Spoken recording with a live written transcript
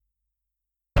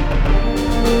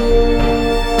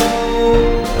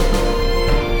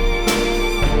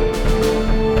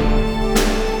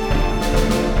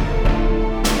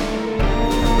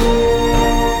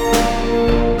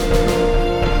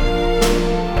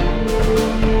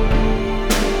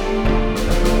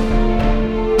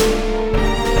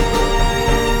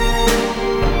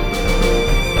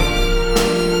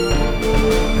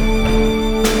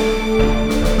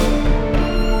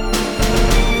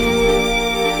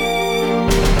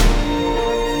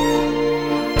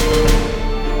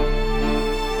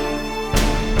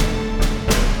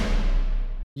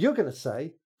You're going to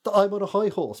say that I'm on a high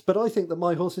horse, but I think that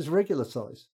my horse is regular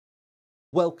size.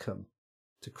 Welcome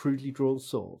to Crudely Drawn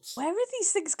Swords. Where are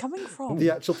these things coming from?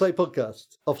 The actual play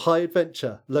podcast of high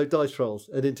adventure, low dice rolls,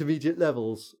 and intermediate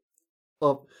levels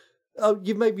of... Oh,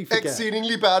 you made me forget.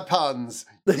 Exceedingly bad puns.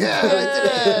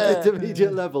 Yeah!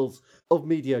 Intermediate levels of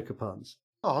mediocre puns.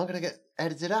 Oh, I'm going to get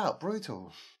edited out.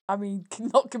 Brutal. I mean,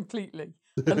 not completely.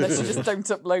 Unless you just don't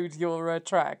upload your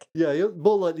track. Yeah, you're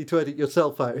more likely to edit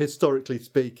yourself out, historically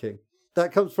speaking.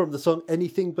 That comes from the song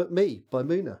Anything But Me by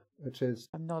Moona, which is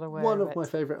I'm not aware one of my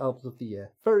favourite albums of the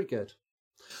year. Very good.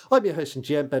 I'm your host and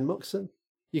GM, Ben Muxon.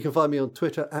 You can find me on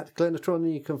Twitter at Glenatron,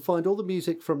 and you can find all the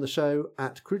music from the show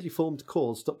at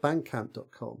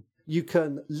crudelyformedcause.bandcamp.com. You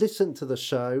can listen to the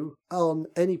show on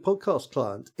any podcast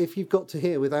client. If you've got to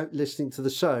hear without listening to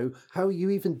the show, how are you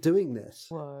even doing this?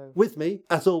 Whoa. With me,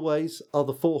 as always, are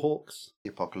the Four Hawks. The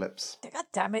apocalypse. God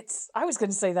damn it. I was going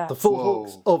to say that. The Four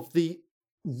Hawks of the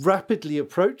rapidly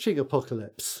approaching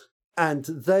apocalypse. And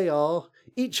they are,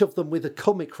 each of them with a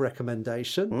comic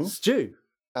recommendation. Stu.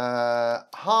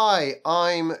 Hi,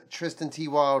 I'm Tristan T.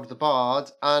 Wilde, the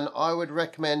Bard, and I would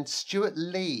recommend Stuart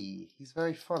Lee. He's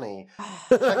very funny.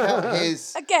 Check out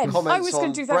his Again, comments I was on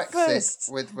going to do that Brexit first.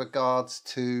 with regards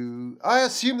to... I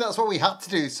assume that's what we had to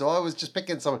do, so I was just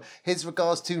picking some. His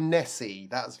regards to Nessie.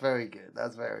 That's very good.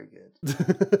 That's very good.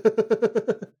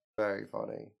 Very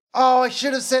funny. Oh, I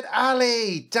should have said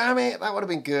Ali. Damn it, that would have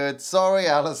been good. Sorry,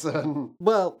 Alison.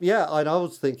 Well, yeah, and I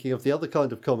was thinking of the other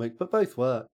kind of comic, but both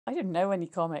work. I didn't know any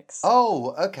comics.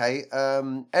 Oh, okay.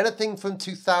 Anything from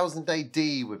 2000 AD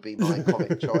would be my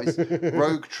comic choice.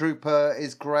 Rogue Trooper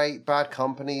is great. Bad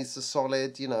Company's a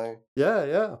solid,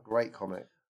 Yeah. great comic.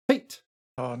 Pete.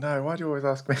 Oh no, why do you always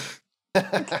ask me?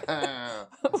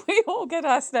 We all get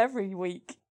asked every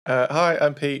week. Hi,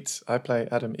 I'm Pete. I play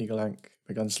Adam Eagleank,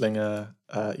 the gunslinger.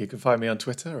 You can find me on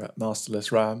Twitter at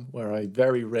MasterlessRam, where I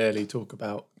very rarely talk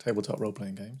about tabletop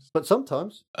role-playing games. But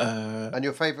sometimes. And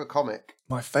your favourite comic?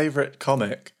 My favourite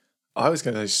comic, I was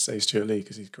going to say Stuart Lee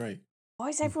because he's great. Why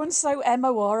is everyone so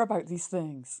MOR about these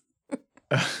things?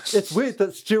 It's weird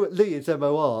that Stuart Lee is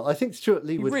MOR. I think Stuart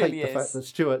Lee would really hate the fact that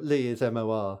Stuart Lee is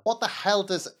MOR. What the hell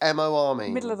does MOR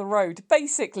mean? Middle of the road.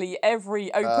 Basically,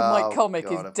 every open mic comic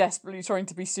is desperately trying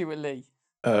to be Stuart Lee.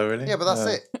 Oh, really? Yeah, but that's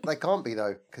it. They can't be,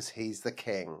 though, because he's the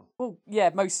king. Well,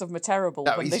 yeah, most of them are terrible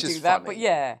No, when he's they just do that. funny. But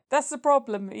yeah, that's the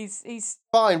problem. He's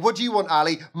Fine, what do you want,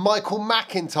 Ali? Michael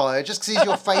McIntyre, just because he's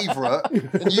your favourite,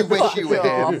 and you wish you were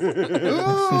him.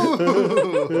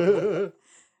 Ooh.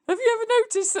 Have you ever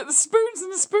noticed that the spoon's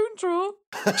in the spoon drawer?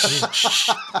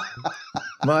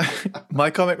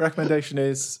 My comic recommendation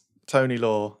is Tony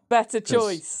Law. Better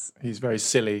choice. He's very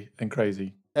silly and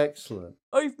crazy. Excellent.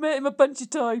 I've met him a bunch of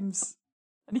times.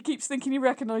 And he keeps thinking he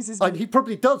recognises me. And he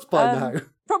probably does by now.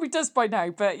 Probably does by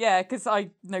now, but yeah, because I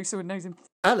know someone knows him.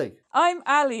 Ali. I'm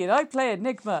Ali and I play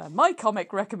Enigma. My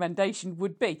comic recommendation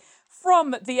would be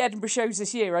from the Edinburgh shows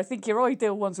this year. I think your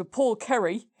ideal ones were Paul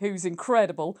Curry, who's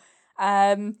incredible,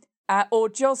 or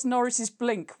Jos Norris's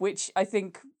Blink, which I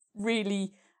think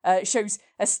really shows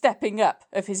a stepping up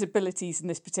of his abilities in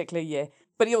this particular year.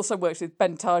 But he also works with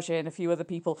Ben Target and a few other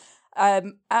people.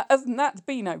 Other than that,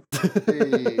 Beano.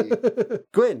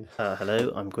 Gwyn.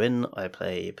 Hello, I'm Gwyn. I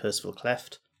play Percival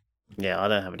Cleft. Yeah, I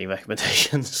don't have any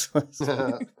recommendations.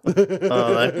 Oh,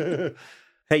 no.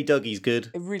 Hey, Dougie's good.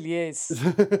 It really is.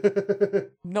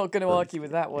 Not going to argue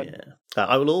with that one. Yeah,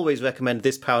 I will always recommend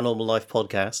this Paranormal Life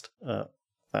podcast.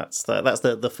 That's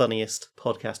the funniest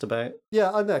podcast about.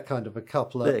 Yeah, and they're kind of a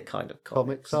couple of They're kind of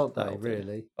comics, aren't they,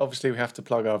 really? Obviously, we have to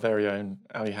plug our very own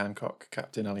Ali Hancock,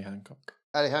 Captain Ali Hancock.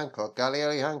 Ali Hancock,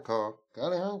 Ali Hancock,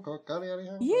 Ali Hancock, Ali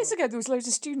Hancock. Years ago, there was loads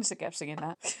of students that kept singing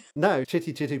that. No,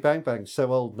 Chitty Chitty Bang Bang,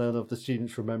 so old none of the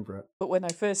students remember it. But when I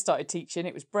first started teaching,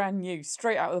 it was brand new,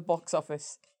 straight out of the box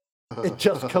office. It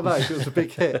just come out, it was a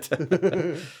big hit.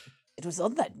 It was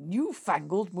on that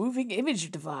newfangled moving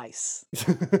image device.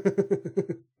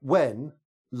 When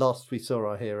last we saw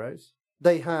our heroes,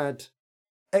 they had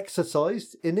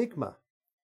exercised Enigma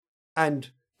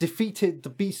and defeated the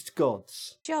beast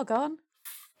gods, Jargon.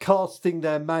 casting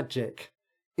their magic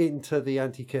into the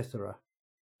Antikythera.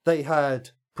 They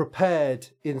had prepared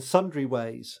in sundry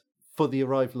ways for the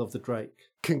arrival of the Drake,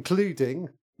 concluding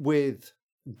with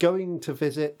going to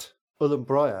visit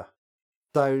Ulumbraya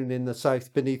down in the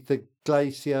south beneath the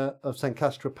glacier of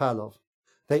Sankastra-Palov.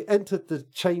 They entered the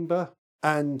chamber,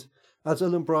 and as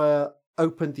Ulumbraya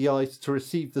opened the ice to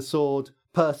receive the sword,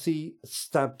 Percy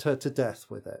stabbed her to death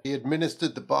with it. He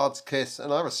administered the Bard's Kiss,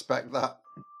 and I respect that.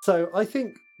 So I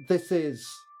think this is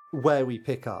where we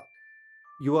pick up.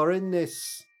 You are in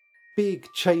this big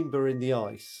chamber in the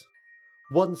ice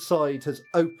one side has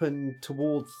opened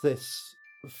towards this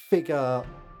figure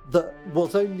that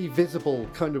was only visible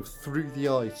kind of through the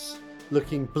ice,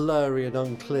 looking blurry and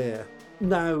unclear.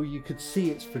 Now you could see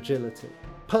its fragility.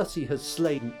 Percy has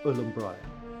slain Ulumbriar.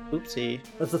 Oopsie.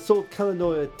 As the sword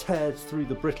Kalanoia tears through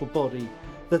the brittle body,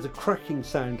 there's a cracking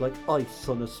sound like ice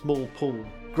on a small pool,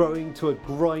 growing to a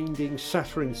grinding,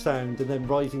 shattering sound and then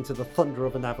rising to the thunder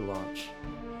of an avalanche.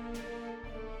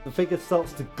 The figure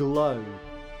starts to glow,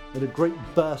 and a great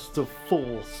burst of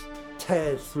force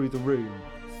tears through the room,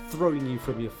 throwing you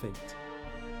from your feet.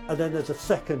 And then there's a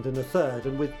second and a third,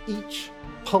 and with each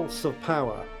pulse of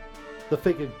power, the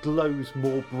figure glows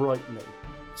more brightly.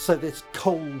 So this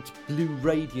cold blue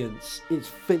radiance is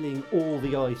filling all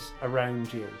the ice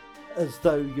around you, as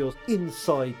though you're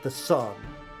inside the sun.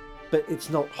 But it's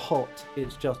not hot,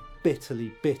 it's just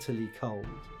bitterly, bitterly cold.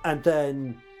 And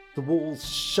then the walls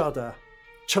shudder,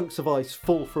 chunks of ice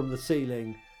fall from the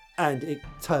ceiling, and it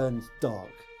turns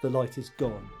dark. The light is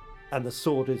gone, and the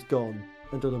sword is gone,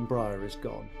 and Ulumbriar is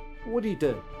gone. What do you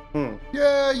do?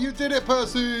 Yeah, you did it,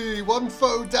 Percy! One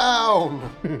foe down!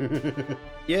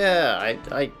 Yeah,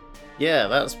 yeah,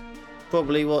 that's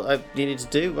probably what I needed to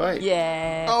do, right?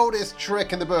 Yeah. Oldest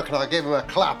trick in the book, and I gave him a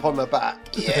clap on the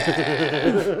back.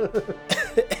 Yeah!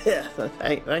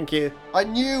 Thank you. I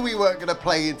knew we weren't going to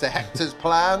play into Hector's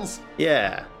plans.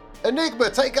 Yeah. Enigma,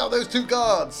 take out those two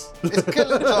guards! It's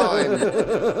killing time!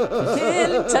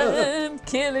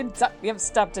 Killing time. We haven't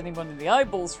stabbed anyone in the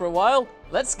eyeballs for a while.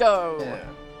 Let's go. Yeah.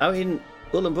 I mean,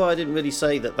 Ulumbriar didn't really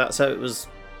say that that's how it was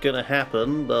going to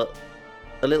happen, but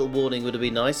a little warning would have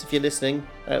been nice if you're listening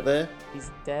out there. He's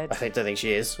dead. I don't think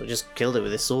she is. I just killed her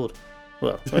with this sword.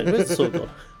 Well, where's the sword gone?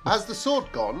 Has the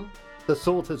sword gone? The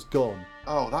sword has gone.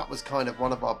 Oh, that was kind of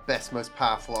one of our best, most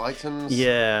powerful items.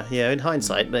 Yeah, in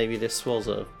hindsight, maybe this was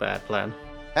a bad plan.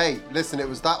 Hey, listen, it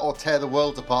was that or tear the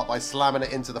world apart by slamming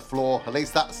it into the floor. At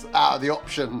least that's out of the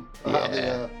option. Out of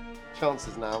the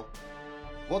chances now.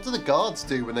 What do the guards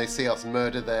do when they see us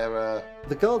murder their...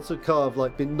 The guards have kind of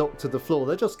like been knocked to the floor.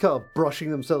 They're just kind of brushing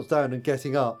themselves down and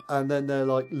getting up, and then they're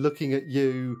like looking at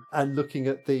you and looking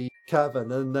at the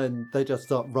cavern, and then they just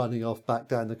start running off back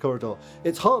down the corridor.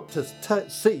 It's hard to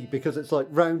see because it's like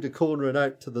round a corner and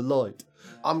out to the light.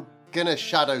 I'm gonna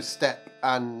shadow step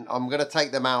and I'm gonna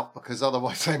take them out because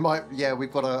otherwise they might... Yeah, I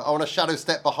want to shadow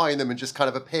step behind them and just kind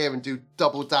of appear and do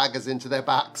double daggers into their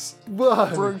backs. Whoa!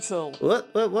 Brutal.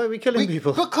 What? Why are we killing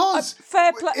people? Because...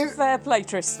 Fair play,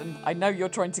 Tristan. I know you're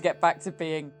trying to get back to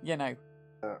being,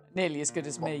 nearly as good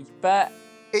as me, but...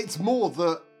 It's more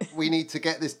that we need to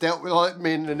get this dealt with. Like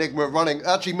me and Enigma running.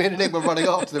 Actually, me and Enigma running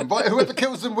after them. Right, whoever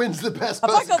kills them wins the best Have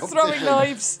I person got throwing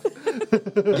knives?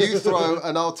 You throw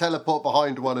and I'll teleport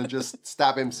behind one and just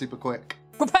stab him super quick.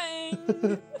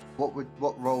 Bang!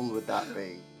 What role would that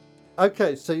be?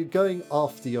 Okay, so you're going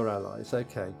after your allies.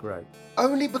 Okay, great.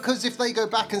 Only because if they go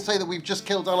back and say that we've just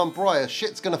killed Ulumbriar,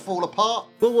 shit's gonna fall apart.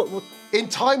 Well, what? In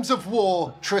times of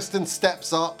war, Tristan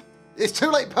steps up. It's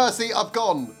too late, Percy. I've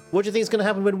gone. What do you think is going to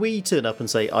happen when we turn up and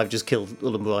say, I've just killed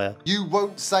Ulumbriar? You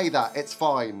won't say that. It's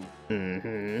fine.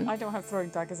 I don't have throwing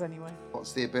daggers anyway.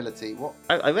 What's the ability? What?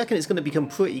 I reckon it's going to become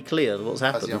pretty clear what's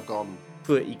Percy, happened I've gone.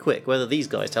 pretty quick, whether these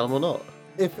guys tell them or not.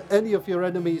 If any of your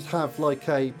enemies have like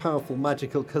a powerful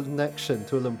magical connection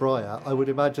to Ulumbriar, I would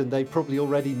imagine they probably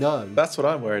already know. That's what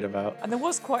I'm worried about. And there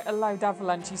was quite a loud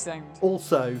avalanche sound.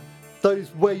 Also,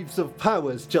 those waves of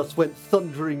powers just went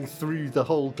thundering through the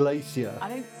whole glacier. I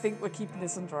don't think we're keeping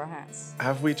this under our hats.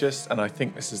 Have we just, and I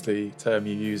think this is the term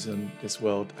you use in this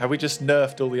world, have we just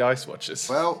nerfed all the Ice Watchers?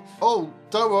 Well,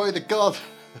 don't worry, the guards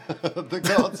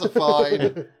are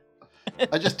fine.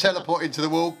 I just teleport into the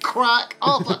wall, crack!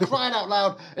 Oh, for crying out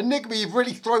loud! Enigma, you've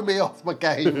really thrown me off my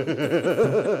game.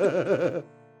 That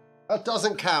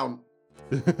doesn't count.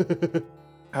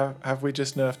 Have we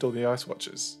just nerfed all the Ice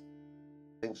Watchers?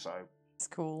 I think so. It's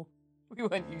cool. We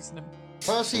weren't using them.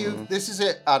 Percy, this is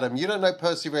it, Adam. You don't know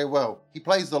Percy very well. He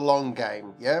plays the long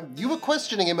game, yeah? You were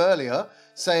questioning him earlier,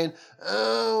 saying,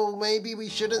 oh, maybe we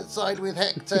shouldn't side with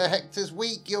Hector. Hector's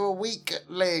weak, you're a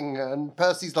weakling. And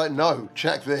Percy's like, no,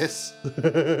 check this.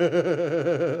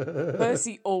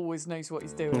 Percy always knows what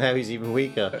he's doing. Now he's even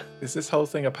weaker. Is this whole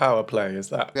thing a power play? Is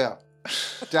that? Yeah,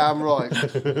 damn right.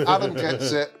 Adam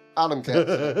gets it. Adam gets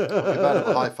it. I'll give Adam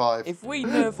a high five. If we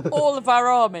nerf all of our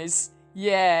armies,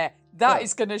 that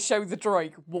is going to show the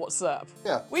Drake what's up.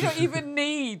 Yeah. We don't even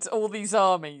need all these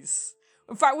armies.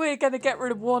 In fact, we're going to get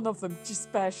rid of one of them, just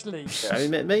specially. I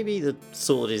mean, maybe the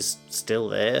sword is still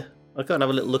there. I'll go and have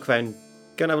a little look around.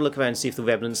 Go and have a look around and see if the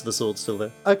remnants of the sword's still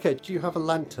there. Okay, do you have a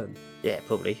lantern? Yeah,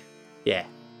 probably. Yeah.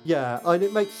 Yeah, and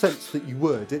it makes sense that you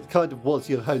would. It kind of was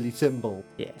your holy symbol.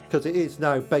 Yeah. Because it is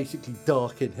now basically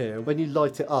dark in here. When you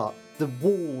light it up, the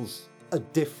walls are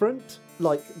different.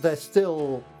 Like, they're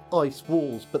still ice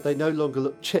walls, but they no longer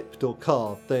look chipped or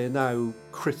carved. They are now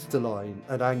crystalline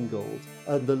and angled,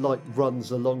 and the light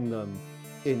runs along them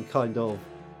in kind of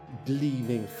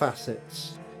gleaming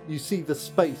facets. You see the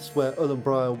space where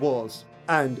Ullenbriar was,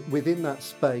 and within that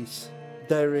space,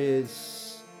 there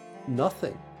is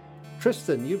nothing.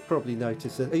 Tristan, you've probably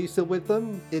noticed it. Are you still with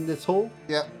them in this hall?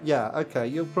 Yeah. Yeah, okay,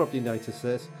 you'll probably notice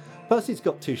this. Percy's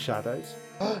got 2 shadows.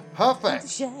 Perfect.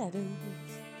 Shadows.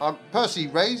 Percy,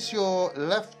 raise your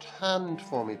left hand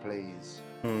for me, please.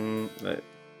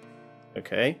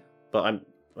 Okay, but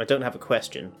I don't have a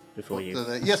question before you.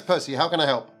 Yes, Percy, how can I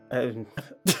help? I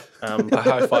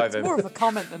high five him. More of a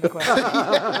comment than a question.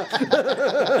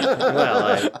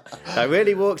 Well, I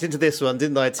really walked into this one,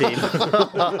 didn't I, team?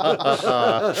 What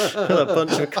a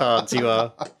bunch of cards you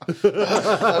are.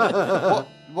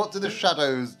 What do the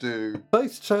shadows do?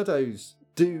 Both shadows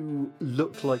do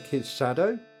look like his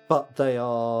shadow, but they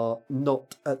are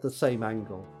not at the same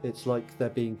angle. It's like they're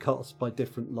being cast by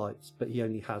different lights, but he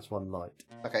only has one light.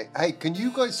 Okay, hey, can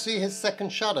you guys see his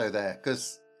second shadow there?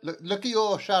 Because look at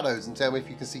your shadows and tell me if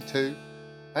you can see 2.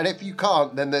 And if you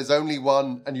can't, then there's only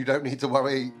one, and you don't need to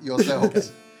worry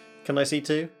yourselves. Can I see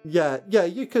 2? Yeah,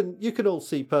 you can all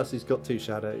see Percy's got 2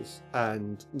 shadows,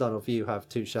 and none of you have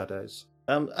 2 shadows.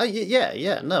 No, that's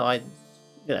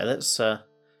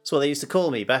what they used to call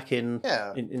me back in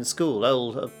school.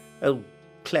 Old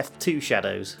cleft 2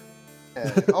 shadows.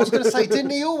 Yeah. I was going to say, didn't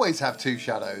he always have 2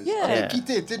 shadows? Yeah. I think he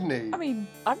did, didn't he? I mean,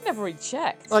 I've never really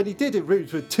checked. And he did in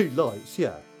rooms with 2 lights,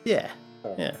 yeah. Yeah.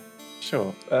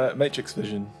 Sure. Matrix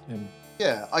vision.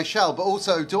 Yeah, I shall. But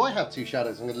also, do I have 2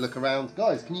 shadows? I'm going to look around.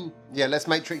 Guys, can you... Yeah, let's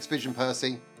Matrix vision,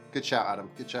 Percy. Good shout, Adam.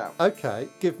 Good shout. Okay,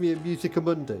 give me a Musica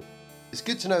Mundi. It's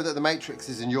good to know that the Matrix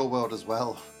is in your world as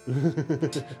well.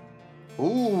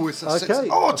 Ooh, it's a 6... Okay,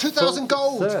 Oh, a 2,000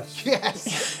 gold! success. Yes!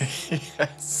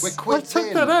 Yes. We're I quick took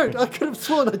in. that out! I could have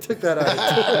sworn I took that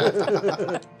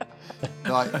out.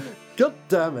 Right, God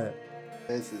damn it.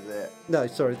 this is it. No,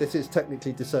 sorry, this is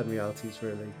technically Discern Realities,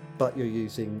 really. But you're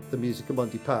using the Musica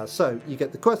Mundi power. So, you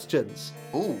get the questions.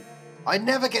 Ooh, I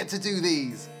never get to do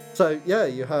these. So, yeah,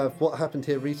 you have what happened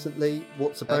here recently,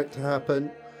 what's about to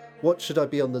happen, what should I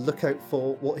be on the lookout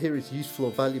for, what here is useful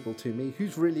or valuable to me,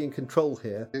 who's really in control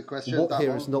here, Good question. what that here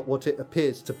one. is not what it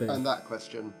appears to be. And that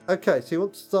question. Okay, so you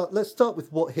want to start. Let's start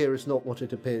with what here is not what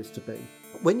it appears to be.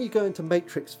 When you go into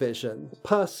Matrix Vision,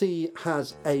 Percy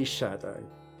has a shadow,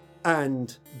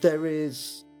 and there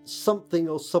is something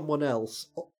or someone else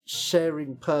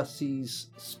sharing Percy's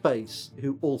space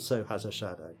who also has a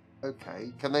shadow.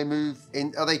 Okay, can they move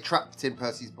in? Are they trapped in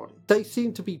Percy's body? They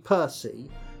seem to be Percy,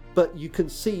 but you can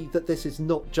see that this is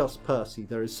not just Percy.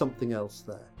 There is something else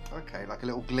there. Okay, like a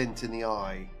little glint in the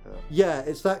eye. Yeah,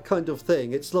 it's that kind of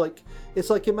thing. It's like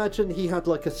imagine he had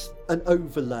like an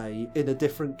overlay in a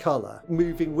different colour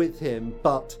moving with him,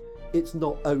 but it's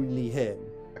not only him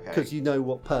because Okay. you know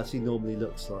what Percy normally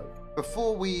looks like.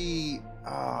 Before we,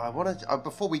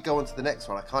 before we go on to the next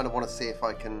one, I kind of want to see if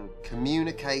I can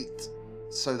communicate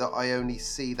so that I only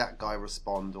see that guy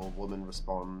respond or woman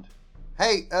respond.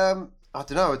 Hey, I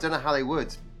don't know how they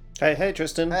would. Hey,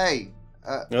 Tristan. Hey.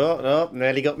 No,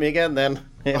 nearly got me again then.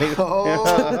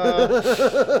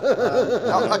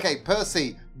 Okay,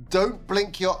 Percy, don't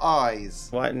blink your eyes.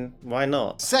 Why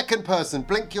not? Second person,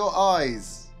 blink your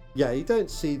eyes. Yeah, you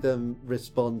don't see them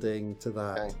responding to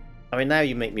that. Okay. I mean, now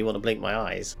you make me want to blink my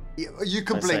eyes. You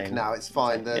can I blink see. now. It's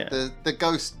fine. Yeah. The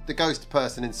ghost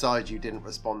person inside you didn't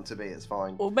respond to me. It's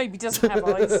fine. Or maybe doesn't have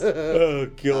eyes. Oh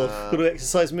God! Got to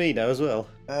exercise me now as well.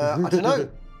 I don't know,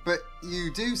 but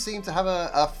you do seem to have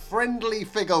a friendly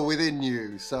figure within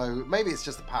you. So maybe it's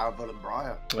just the power of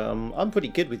Ullenbriar. I'm pretty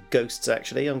good with ghosts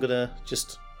actually. I'm gonna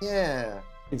just Yeah,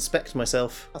 inspect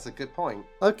myself. that's a good point.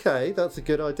 Okay, that's a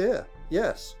good idea.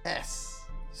 Yes. Yes.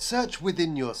 Search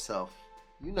within yourself.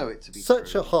 You know it to be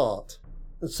Search true. your heart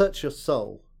and search your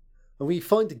soul. And when you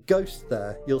find a ghost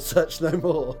there, you'll search no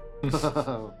more.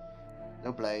 No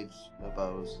blades, no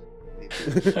bows.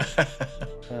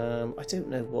 I don't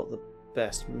know what the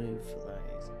best move for that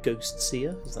is. Ghost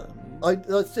seer? Is that a move?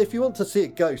 If you want to see a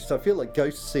ghost, I feel like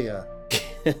Ghost Seer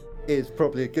is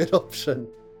probably a good option.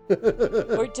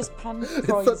 Or it just It's pan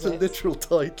such a literal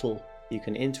title. You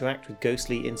can interact with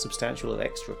ghostly, insubstantial, or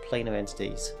extra-planar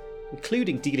entities,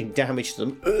 including dealing damage to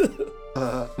them.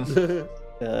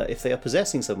 If they are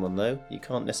possessing someone, though, you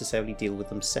can't necessarily deal with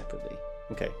them separately.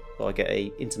 Okay, well, I get a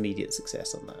intermediate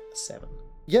success on that, a 7.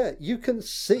 Yeah, you can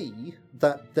see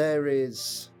that there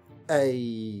is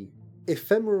a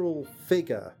ephemeral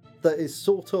figure that is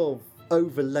sort of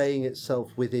overlaying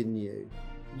itself within you.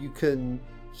 You can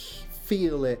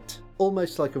feel it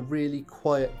almost like a really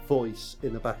quiet voice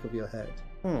in the back of your head.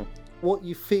 What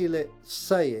you feel it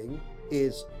saying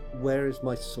is, "Where is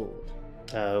my sword?"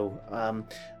 Oh,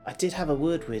 I did have a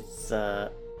word with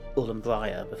Ullum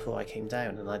Briar before I came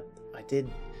down, and I did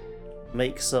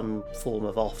make some form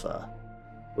of offer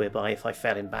whereby if I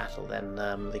fell in battle, then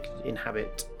they could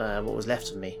inhabit what was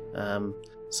left of me.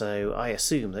 So I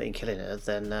assume that in killing her,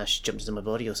 then she jumped into my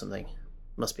body or something.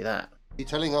 Must be that. You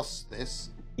telling us this?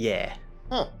 Yeah.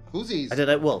 Huh, who's I don't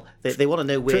know. Well, they want to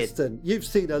know where. Tristan, you've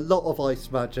seen a lot of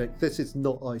ice magic. This is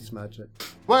not ice magic.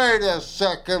 Wait a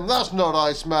second, that's not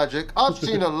ice magic. I've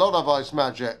seen a lot of ice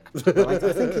magic. Well, I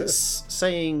think it's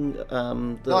saying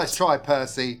that Nice try,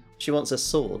 Percy. she wants a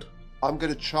sword. I'm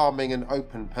going to charming and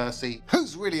open, Percy.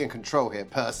 Who's really in control here,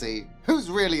 Percy? Who's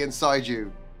really inside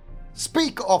you?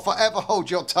 Speak or forever hold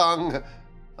your tongue.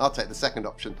 I'll take the second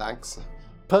option, thanks.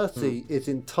 Percy is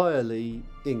entirely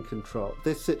in control.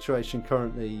 This situation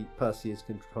currently, Percy is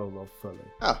in control of fully.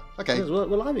 Oh, okay.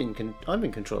 Well, I'm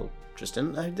in control,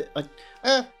 Tristan.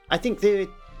 Eh, I think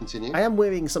continue. I am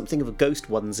wearing something of a ghost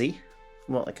onesie,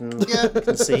 from what I can, Yeah.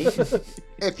 can see.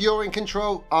 If you're in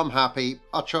control, I'm happy.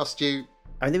 I trust you.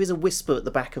 I mean, there is a whisper at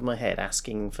the back of my head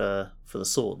asking for the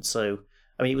sword. So,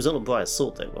 I mean, it was Ullum Briar's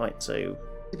sword, though, right? So,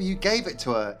 But you gave it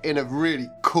to her in a really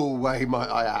cool way, might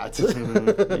I add.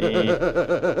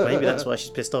 maybe that's why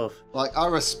she's pissed off. Like, I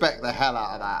respect the hell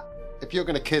out of that. If you're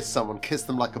going to kiss someone, kiss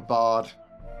them like a bard.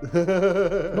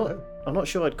 I'm not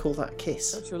sure I'd call that a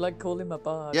kiss. Don't you like call him a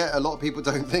bard? Yeah, a lot of people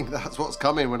don't think that's what's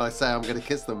coming when I say I'm going to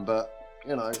kiss them, but,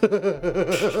 you know.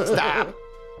 Stab!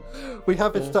 We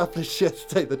have established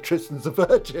yesterday that Tristan's a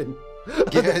virgin. Yeah,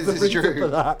 There's a this is reason true. for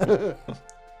that.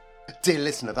 Dear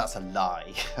listener, that's a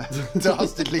lie.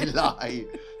 Dastardly lie.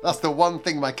 That's the one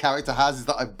thing my character has, is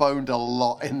that I boned a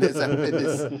lot in this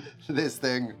this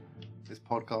thing, this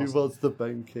podcast. Who was the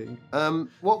Bone King?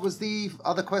 What was the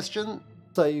other question?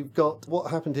 So you've got what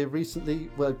happened here recently.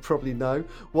 Well, probably know.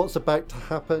 What's about to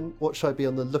happen? What should I be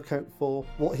on the lookout for?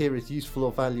 What here is useful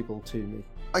or valuable to me?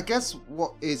 I guess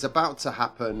what is about to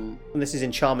happen. And this is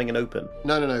in Charming and Open.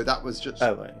 No, that was just.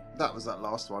 Oh, right. That was that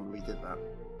last one. We did that.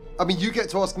 I mean, you get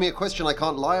to ask me a question I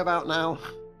can't lie about now.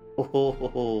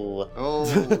 Oh. Oh. Ooh.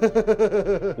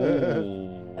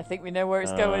 I think we know where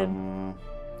it's going.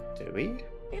 Do we?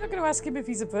 You're not going to ask him if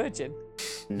he's a virgin.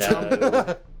 No.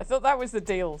 I thought that was the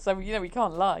deal, so, we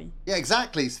can't lie. Yeah,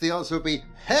 exactly. So the answer would be,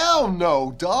 hell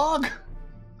no, dog.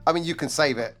 I mean, you can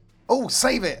save it. Oh,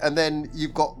 save it, and then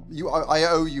you've got you. I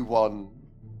owe you one.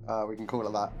 We can call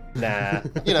it that. Nah.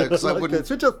 You know, because I Like wouldn't.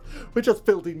 this. We're just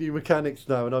building new mechanics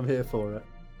now, and I'm here for it.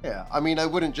 Yeah, I mean, I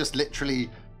wouldn't just literally.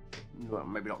 Well,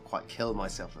 maybe not quite kill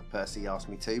myself if Percy asked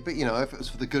me to, but you know, if it was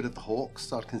for the good of the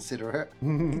Hawks, I'd consider it.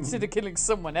 Consider killing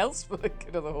someone else for the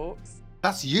good of the Hawks.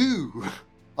 That's you.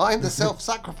 I'm the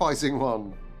self-sacrificing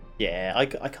one. Yeah, I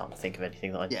can't think of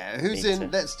anything that I. Yeah, who's need in? to-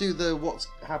 Let's do the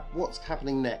what's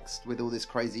happening next with all this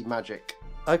crazy magic.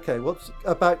 Okay, what's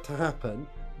about to happen?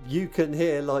 You can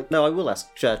hear like No, I will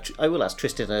ask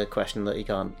Tristan a question that he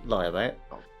can't lie about.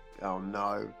 Oh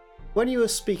no. When you were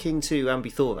speaking to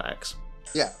Ambithorax,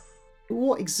 Yeah.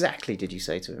 what exactly did you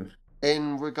say to him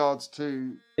In regards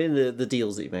to, in the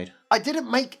deals that you made? I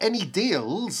didn't make any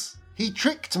deals. He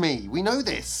tricked me. We know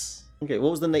this. Okay,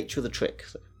 what was the nature of the trick?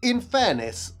 In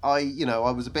fairness, I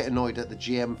was a bit annoyed at the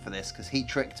GM for this because he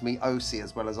tricked me OC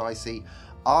as well as IC.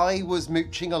 I was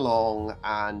mooching along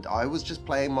and I was just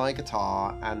playing my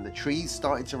guitar and the trees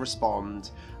started to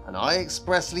respond and I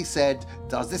expressly said,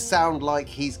 does this sound like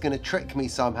he's going to trick me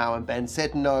somehow? And Ben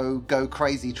said, no, go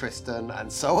crazy, Tristan.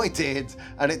 And so I did,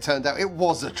 and it turned out it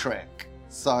was a trick.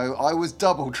 So I was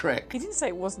double tricked. He didn't say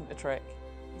it wasn't a trick.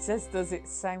 He says, does it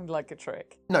sound like a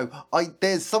trick? No,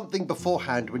 there's something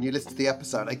beforehand when you listen to the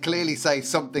episode. I clearly say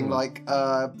something like,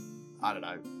 I don't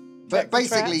know. But Check the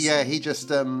basically, traps. yeah, he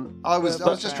just, I was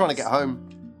just trying to get home.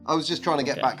 I was just trying to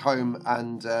get Okay. back home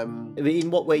and, I mean,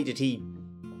 in what way did he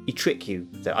trick you?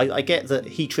 So I get that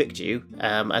he tricked you,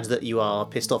 and that you are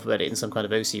pissed off about it in some kind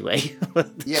of OC way.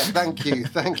 yeah, thank you.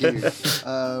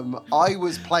 I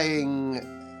was playing,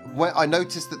 when I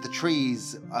noticed that the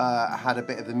trees had a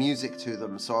bit of the music to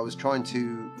them, so I was trying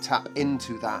to tap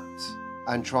into that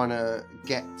and trying to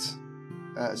get,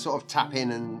 sort of tap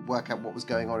in and work out what was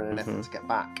going on in an effort to get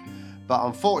back. But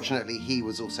unfortunately, he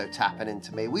was also tapping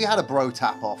into me. We had a bro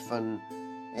tap off, and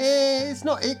it's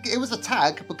not. It was a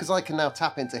tag because I can now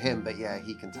tap into him. But yeah,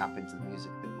 he can tap into the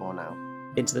music a bit more now.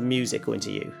 Into the music or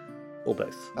into you? Or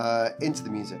both? Into the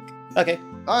music. Okay.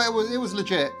 It was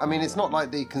legit. I mean, it's not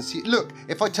like the consumer. Look,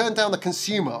 if I turn down the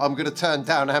consumer, I'm going to turn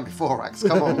down Ambithorax.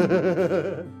 Come on.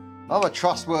 I'm a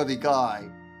trustworthy guy.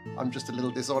 I'm just a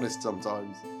little dishonest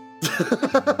sometimes.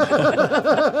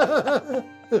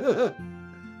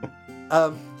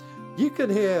 You can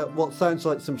hear what sounds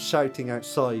like some shouting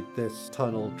outside this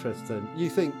tunnel, Tristan. You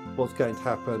think what's going to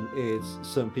happen is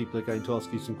some people are going to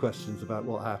ask you some questions about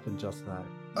what happened just now.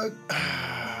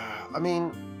 I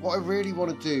mean, what I really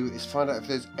want to do is find out if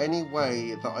there's any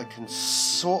way that I can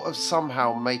sort of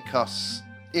somehow make us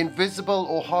invisible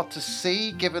or hard to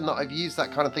see, given that I've used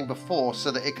that kind of thing before,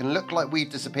 so that it can look like we've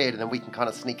disappeared and then we can kind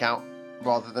of sneak out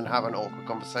rather than have an awkward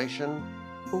conversation.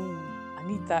 Ooh, I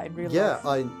need that in real Yeah,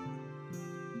 life.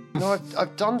 No,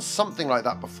 I've done something like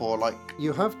that before, like...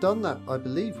 You have done that, I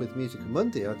believe, with Musica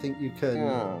Mundi. I think you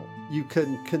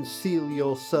can conceal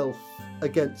yourself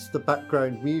against the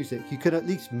background music. You can at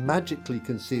least magically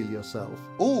conceal yourself.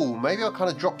 Ooh, maybe I'll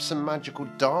kind of drop some magical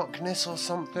darkness or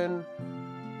something.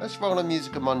 Let's roll a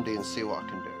Musica Mundi and see what I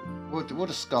can do. We'll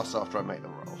discuss after I make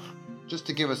them roll. Just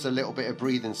to give us a little bit of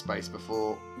breathing space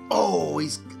before... Oh,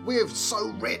 we're so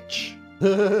rich!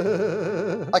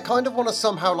 I kind of want to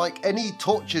somehow, like, any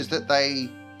torches that they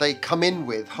come in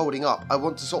with holding up, I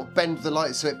want to sort of bend the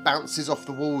light so it bounces off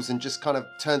the walls and just kind of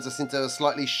turns us into a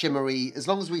slightly shimmery... As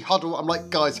long as we huddle, I'm like,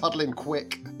 guys, huddle in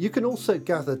quick. You can also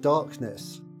gather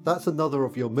darkness. That's another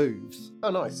of your moves.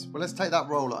 Oh, nice. Well, let's take that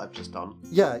roll that I've just done.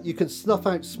 Yeah, you can snuff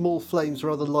out small flames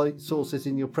or other light sources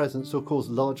in your presence or cause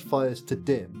large fires to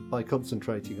dim by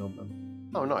concentrating on them.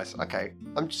 Oh, nice. Okay.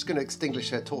 I'm just going to extinguish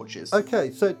their torches.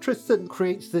 Okay, so Tristan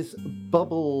creates this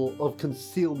bubble of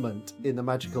concealment in the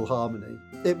magical harmony.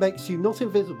 It makes you not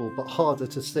invisible, but harder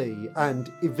to see, and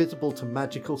invisible to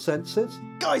magical senses.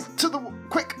 Guys,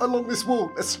 quick, along this wall.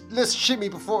 Let's shimmy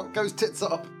before it goes tits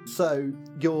up. So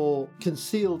you're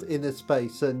concealed in this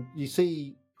space, and you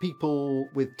see people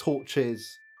with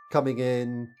torches coming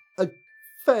in, a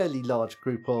fairly large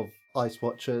group of Ice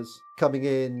Watchers coming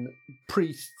in,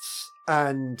 priests,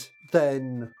 and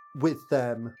then with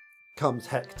them comes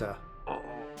Hector.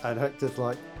 And Hector's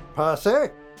like, Percy,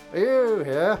 are you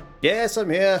here? Yes, I'm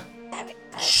here.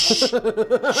 Shh!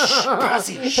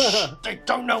 Percy, shh! They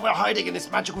don't know we're hiding in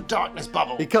this magical darkness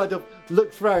bubble. He kind of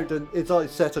looks round and his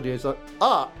eyes set on you. He's like,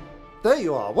 there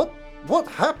you are. What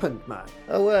happened, man?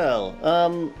 Oh,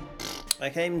 well, I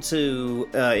came to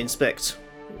inspect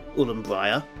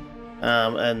Ullumbriar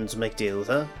and make a deal with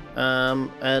her.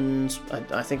 And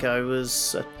I think I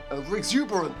was...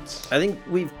 exuberant. I think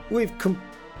we've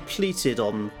completed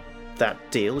on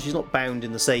that deal. She's not bound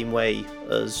in the same way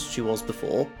as she was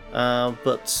before,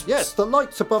 but... Yes, the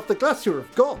lights above the glacier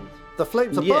have gone. The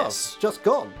flames above, just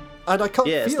gone. And I can't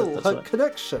feel her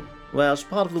connection. Well, she's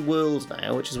part of the world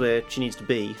now, which is where she needs to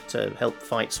be to help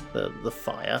fight the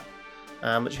fire.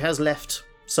 But she has left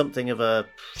something of a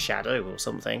shadow or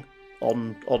something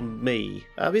on me.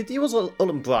 I mean, it was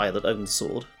Ullumbriar that owned the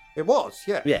sword. It was,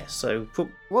 yeah. Yes, so...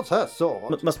 What's her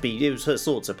sword? Must be, it was her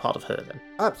sword, so part of her then.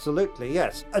 Absolutely,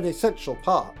 yes. An essential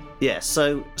part. Yes,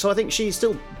 so I think she's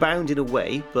still bound in a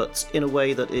way, but in a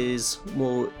way that is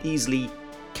more easily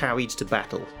carried to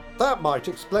battle. That might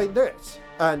explain this.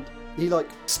 And he,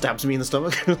 stabs me in the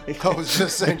stomach. I was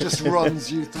just saying, just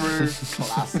runs you through.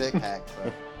 Classic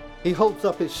Hector. He holds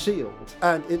up his shield,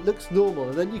 and it looks normal,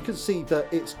 and then you can see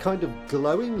that it's kind of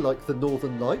glowing like the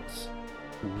Northern Lights.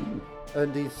 Ooh.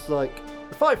 And he's like,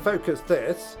 if I focus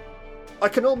this, I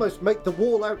can almost make the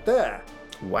wall out there.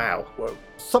 Wow. Whoa.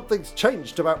 Something's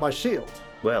changed about my shield.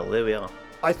 Well, there we are.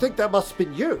 I think that must have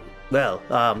been you. Well,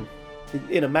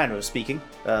 in a manner of speaking,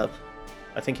 I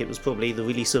think it was probably the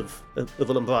release of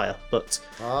Ullumbriar, but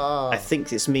I think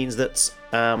this means that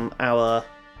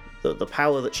the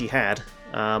power that she had,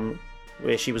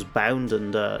 where she was bound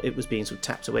and it was being sort of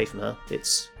tapped away from her,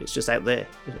 it's just out there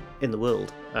in the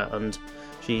world, and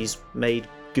she's made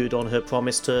good on her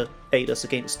promise to aid us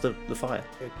against the fire.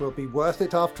 It will be worth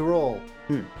it after all.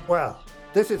 Well,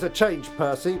 this is a change,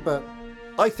 Percy, but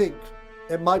I think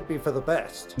it might be for the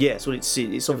best. Yes, well, it's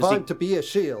obviously... If I'm to be a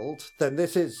shield, then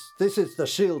this is the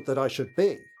shield that I should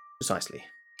be. Precisely.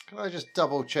 Can I just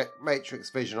double check Matrix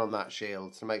vision on that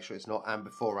shield to make sure it's not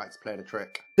Ambithorax playing a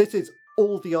trick? This is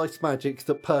all the ice magic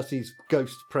that Percy's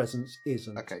ghost presence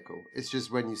isn't. Okay, cool. It's just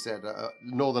when you said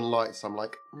Northern Lights, I'm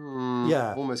like,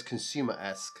 yeah, almost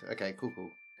consumer-esque. Okay, cool.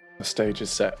 The stage is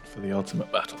set for the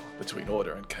ultimate battle between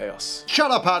order and chaos.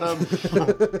 Shut up, Adam!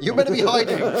 You're meant to be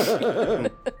hiding!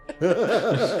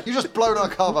 You just blown our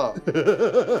cover!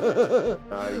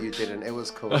 No, you didn't. It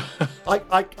was cool.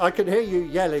 I can hear you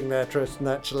yelling there, Tristan,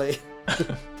 actually.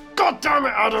 God damn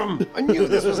it, Adam! I knew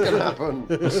this was going to happen.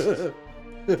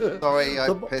 Sorry,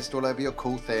 I pissed all over your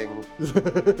cool thing.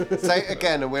 Say it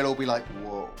again and we'll all be like,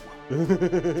 whoa.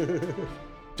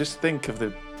 Just think of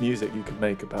the music you could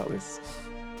make about this.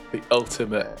 The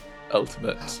ultimate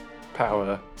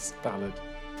power ballad.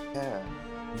 Yeah.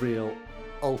 Real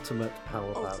ultimate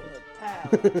power ballad.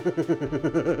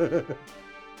 Ultimate power.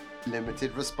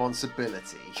 Limited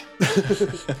responsibility.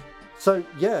 So,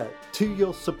 yeah, to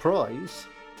your surprise,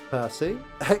 Percy,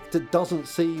 Hector doesn't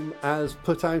seem as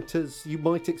put out as you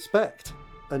might expect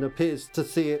and appears to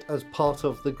see it as part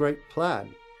of the great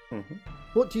plan. Mm-hmm.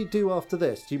 What do you do after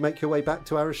this? Do you make your way back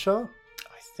to Arashar?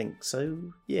 I think so,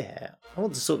 yeah. I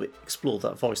want to sort of explore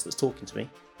that voice that's talking to me.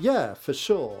 Yeah, for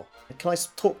sure. Can I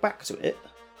talk back to it?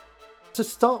 To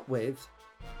start with,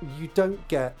 you don't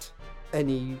get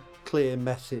any clear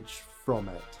message from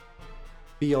it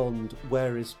beyond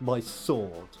 "where is my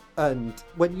sword?" And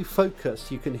when you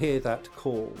focus, you can hear that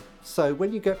call. So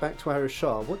when you get back to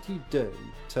Arashar, what do you do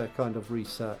to kind of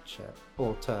research it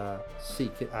or to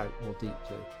seek it out more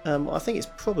deeply? I think it's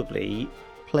probably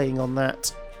playing on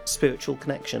that spiritual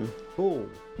connection. Oh,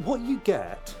 what you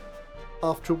get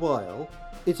after a while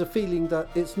is a feeling that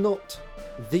it's not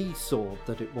the sword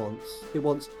that it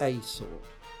wants a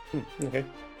sword. Okay.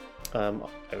 I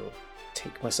will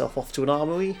take myself off to an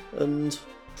armory and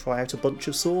try out a bunch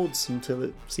of swords until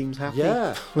it seems happy.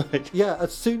 Yeah. Yeah,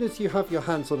 as soon as you have your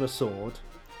hands on a sword,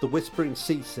 the whispering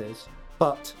ceases,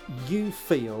 but you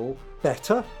feel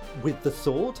better with the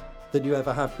sword than you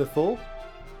ever have before.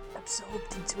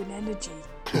 Absorbed into an energy.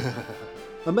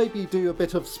 And maybe you do a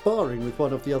bit of sparring with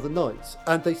one of the other knights,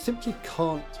 and they simply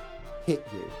can't hit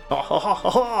you.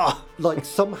 Like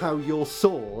somehow your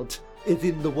sword is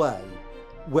in the way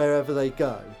wherever they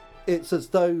go. It's as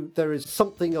though there is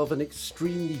something of an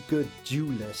extremely good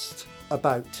duelist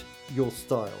about your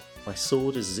style. My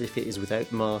sword is as if it is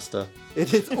without master.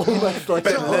 It is almost like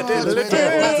The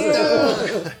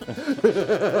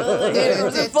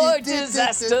heroes avoid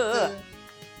disaster.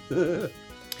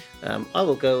 I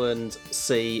will go and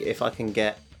see if I can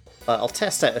get... I'll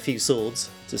test out a few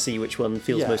swords to see which one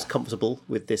feels Yeah. most comfortable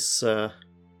with this,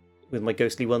 with my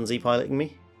ghostly onesie piloting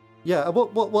me. Yeah, and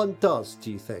what one does,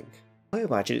 do you think? I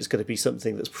imagine it's going to be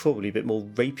something that's probably a bit more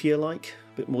rapier-like,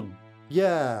 a bit more,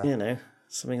 Yeah. you know,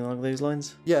 something along those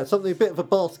lines. Yeah, something a bit of a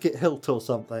basket hilt or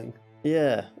something.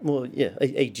 Yeah, more, yeah,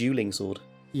 a dueling sword.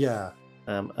 Yeah.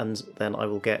 And then I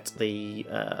will get the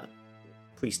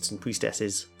priests and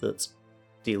priestesses that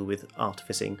deal with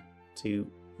artificing to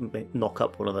knock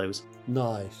up one of those.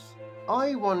 Nice.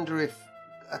 I wonder if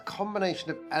a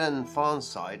combination of Ellen and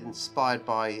Farnside inspired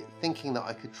by thinking that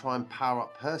I could try and power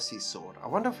up Percy's sword. I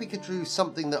wonder if we could do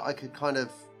something that I could kind of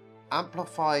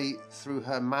amplify through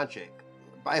her magic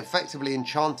by effectively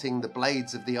enchanting the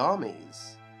blades of the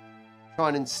armies. Try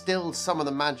and instill some of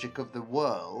the magic of the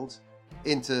world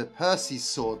into Percy's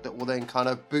sword that will then kind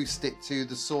of boost it to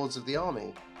the swords of the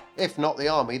army. If not the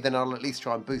army, then I'll at least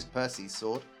try and boost Percy's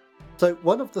sword. So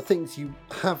one of the things you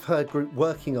have her group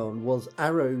working on was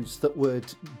arrows that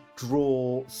would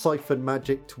draw siphon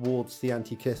magic towards the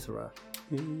Antikythera.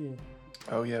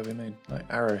 Oh yeah, we made like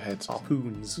arrowheads. or something.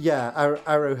 Harpoons. Yeah,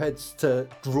 arrowheads to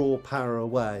draw power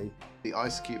away. The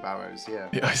ice cube arrows, yeah.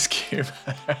 The ice cube.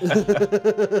 You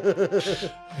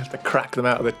have to crack them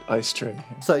out of the ice tree.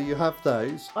 So you have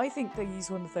those. I think they use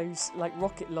one of those like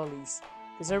rocket lollies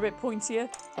because they're a bit pointier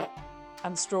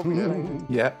and strawberry flavoured.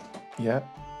 Yeah.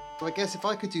 So I guess if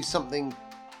I could do something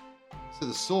to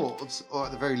the swords, or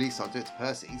at the very least I'll do it to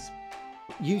Percy's.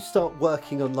 You start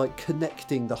working on like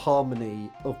connecting the harmony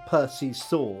of Percy's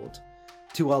sword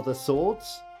to other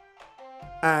swords.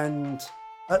 And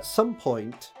at some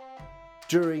point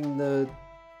during the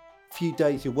few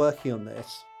days you're working on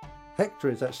this, Hector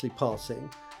is actually passing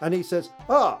and he says,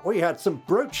 we had some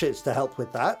brooches to help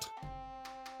with that.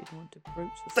 Didn't want to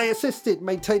broach the They assisted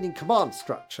maintaining command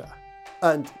structure.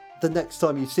 And the next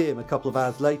time you see him a couple of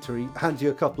hours later, he hands you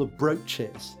a couple of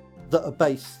brooches that are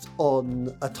based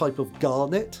on a type of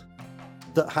garnet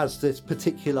that has this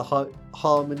particular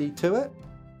harmony to it.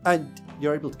 And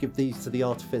you're able to give these to the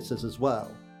artificers as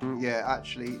well. Yeah,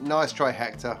 actually, nice try,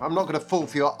 Hector. I'm not going to fall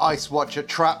for your Ice Watcher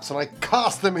traps and I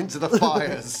cast them into the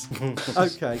fires.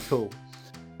 Okay, cool.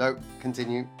 No,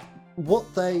 continue.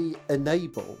 What they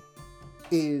enable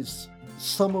is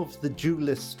some of the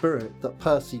duelist spirit that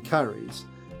Percy carries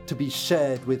to be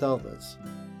shared with others.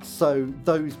 So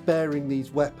those bearing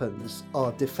these weapons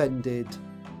are defended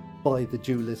by the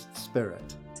duelist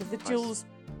spirit. So the jewels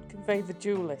convey the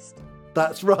duelist.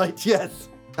 That's right, yes.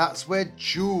 That's where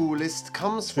duelist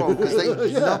comes from, because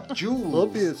they Yeah, love jewels.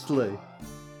 Obviously.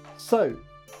 So,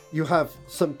 You have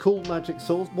some cool magic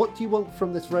swords. What do you want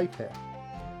from this rapier?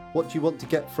 What do you want to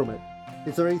get from it?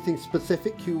 Is there anything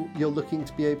specific you're looking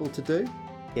to be able to do?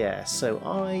 Yeah, so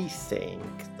I think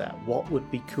that what would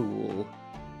be cool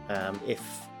if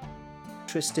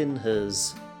Tristan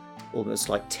has almost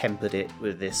like tempered it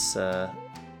with this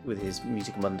with his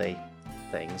Music Monday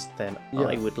things, then Yeah.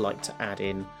 I would like to add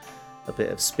in a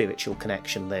bit of spiritual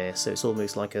connection there. So it's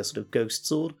almost like a sort of ghost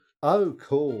sword. Oh,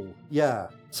 cool. Yeah.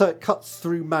 So it cuts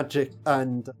through magic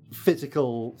and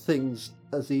physical things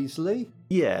as easily?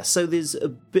 Yeah, so there's a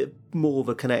bit more of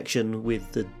a connection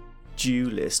with the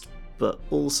duelist, but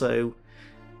also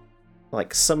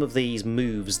like some of these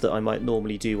moves that I might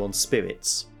normally do on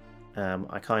spirits,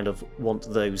 I kind of want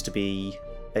those to be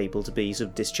able to be sort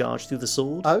of discharged through the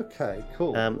sword. Okay,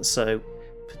 cool.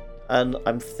 And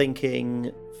I'm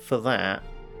thinking for that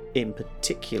in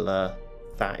particular,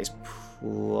 that is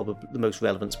probably the most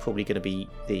relevant. Is probably going to be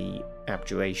the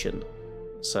abjuration.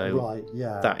 So right,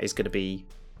 yeah. that is going to be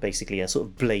basically a sort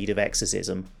of blade of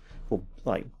exorcism or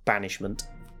like banishment.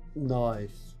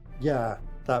 Nice. Yeah,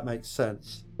 that makes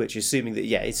sense. Which assuming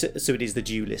that so it is the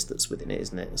duelist that's within it,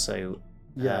 isn't it? So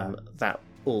Yeah. that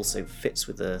also fits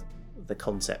with the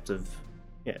concept of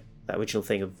that original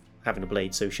thing of having a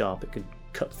blade so sharp it could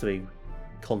cut through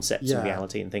concepts Yeah. of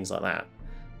reality and things like that.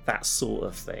 That sort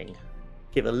of thing.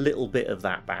 Give a little bit of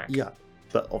that back. Yeah.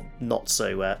 But not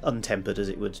so untempered as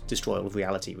it would destroy all of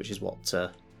reality, which is what I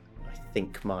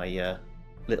think my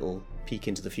little peek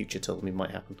into the future told me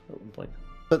might happen at one point.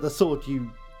 But the sword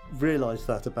you realise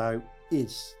that about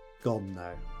is gone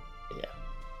now. Yeah.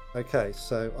 Okay,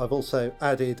 so I've also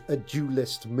added a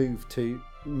duelist move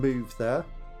there.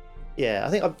 Yeah, I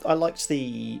think I liked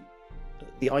the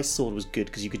ice sword was good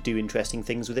because you could do interesting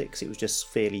things with it because it was just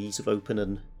fairly sort of open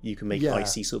and you can make Yeah.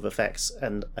 icy sort of effects.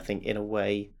 And I think in a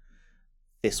way,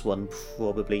 this one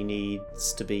probably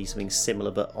needs to be something similar,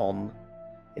 but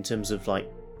in terms of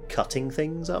like cutting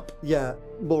things up Yeah,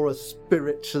 more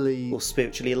spiritually. or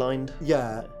spiritually aligned.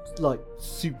 Yeah, like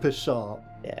super sharp.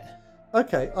 Yeah.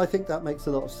 Okay, I think that makes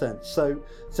a lot of sense. So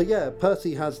yeah,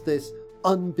 Percy has this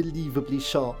unbelievably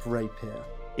sharp rapier.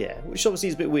 Yeah, which obviously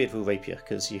is a bit weird for a rapier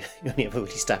because you only ever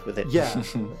really stab with it. Yeah,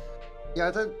 Yeah,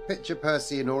 I don't picture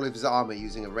Percy in all of his armour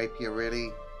using a rapier, really.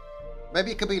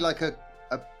 Maybe it could be like a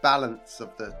balance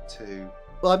of the two.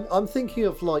 well, I'm thinking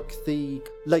of like the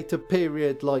later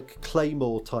period, like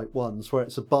Claymore type ones, where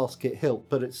it's a basket hilt,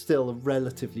 but it's still a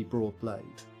relatively broad blade.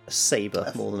 A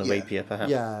sabre more than a Yeah. rapier, perhaps.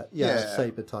 Yeah, Yeah.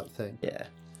 saber type thing. Yeah.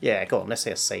 Yeah, go on, let's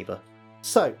say a sabre.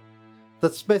 So, the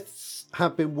Smiths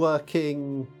have been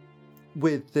working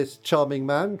with this charming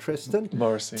man, Tristan,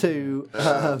 Morrissey. to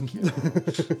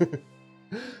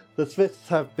the Smiths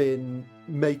have been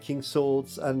making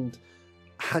swords and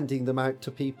handing them out to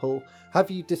people.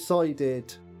 Have you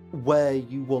decided where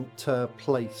you want to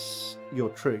place your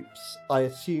troops? I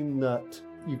assume that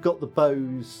you've got the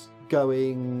bows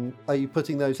going. Are you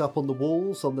putting those up on the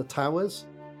walls, on the towers?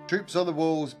 Troops on the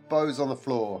walls, bows on the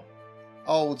floor.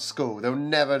 Old school. They'll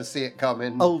never see it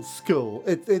coming. Old school.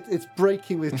 It's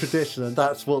breaking with tradition, and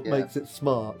that's what Yeah. makes it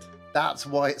smart. That's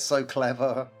why it's so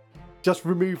clever. Just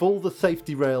remove all the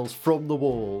safety rails from the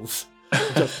walls.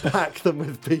 Just pack them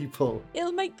with people.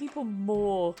 It'll make people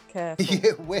more careful.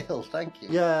 It will, thank you.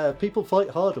 Yeah, people fight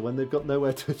harder when they've got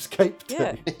nowhere to escape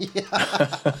to.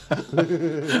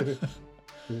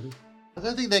 I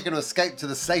don't think they're going to escape to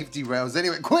the safety rails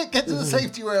anyway. Quick, get to the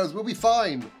safety rails. We'll be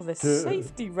fine. The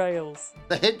safety rails.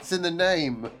 The hint's in the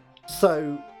name.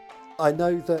 So, I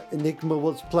know that Enigma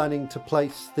was planning to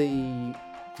place the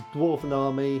Dwarven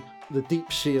army, the Deep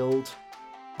Shield,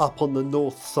 up on the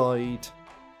north side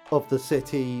of the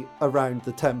city around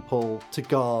the temple to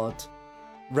guard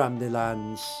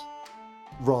Ramniland's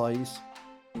rise.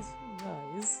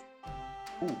 Rise.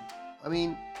 Ooh, I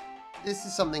mean, this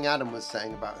is something Adam was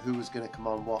saying about who was going to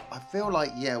command what. I feel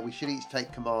like, we should each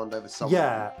take command over someone.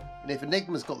 Yeah, And if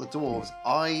Enigma's got the dwarves,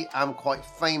 I am quite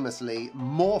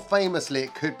more famously,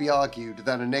 it could be argued,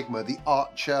 than Enigma, the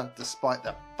archer, despite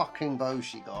the fucking bow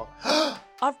she got.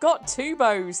 I've got two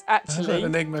bows, Hasn't actually.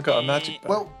 Enigma got a magic bow?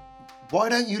 Well, why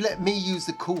don't you let me use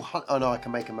the cool hunt? Oh no, I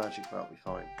can make a magic bow, I'll be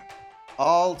fine.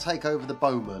 I'll take over the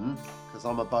bowman, because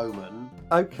I'm a bowman.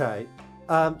 okay.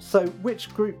 So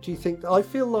which group do you think? I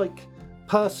feel like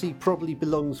Percy probably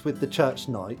belongs with the Church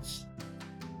Knights.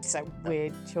 It's a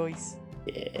weird choice.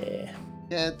 Yeah.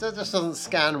 Yeah, that just doesn't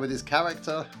scan with his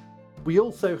character. We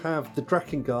also have the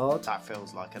Drakengard, That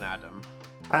feels like an Adam.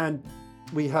 and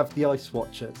we have the Ice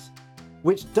Watchers,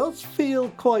 which does feel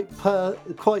quite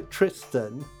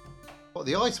Tristan. What,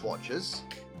 the Ice Watchers?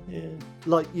 Yeah.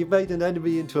 Like you've made an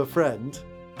enemy into a friend.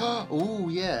 Oh,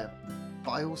 yeah.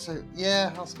 But I also,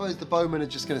 I suppose the bowmen are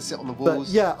just going to sit on the But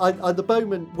walls. yeah, and the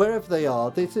bowmen, wherever they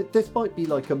are, this might be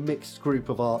like a mixed group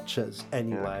of archers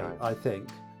anyway, okay. I think.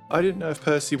 I didn't know if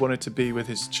Percy wanted to be with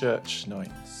his church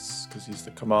knights, because he's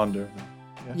the commander of them.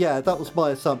 Yeah, that was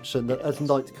my assumption, that as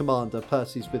Knight Commander,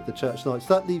 Percy's with the Church Knights.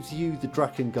 That leaves you the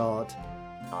Drakengard,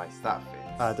 Nice, that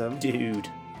fits. Adam. Dude.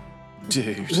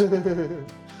 Dude.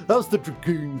 That was the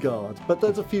Dragoon Guard, but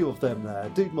there's a few of them there.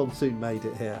 Dude Monsoon made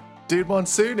it here. Dude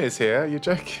Monsoon is here, you're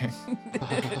joking.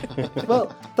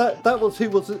 Well, that was who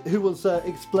was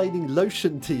explaining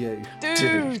lotion to you.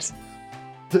 Dude!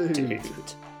 Dude.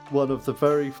 One of the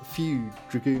very few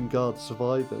Dragoon Guard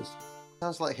survivors.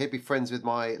 Sounds like he'd be friends with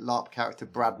my LARP character,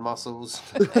 Brad Muscles.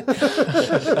 Dude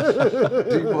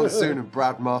Monsoon and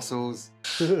Brad Muscles.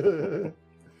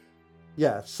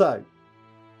 Yeah, so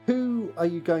who are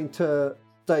you going to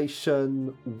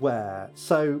station where?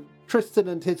 So Tristan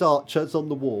and his archers on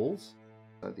the walls.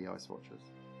 The Ice Watchers.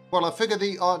 Well, I figure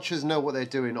the archers know what they're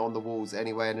doing on the walls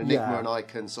anyway, and Enigma Yeah. and I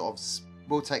can sort of...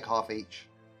 We'll take half each.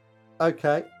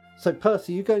 Okay. So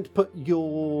Percy, you're going to put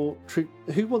your troop.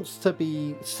 Who wants to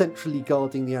be centrally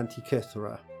guarding the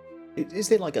Antikythera? Is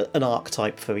there like an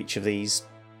archetype for each of these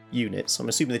units? I'm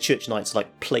assuming the Church Knights are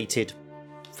like plated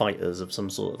fighters of some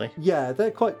sort, are they? Yeah,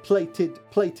 they're quite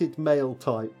plated male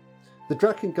type. The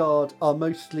Drakengard are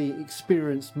mostly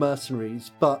experienced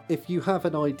mercenaries, but if you have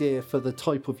an idea for the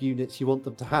type of units you want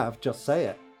them to have, just say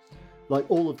it. Like,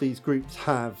 all of these groups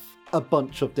have a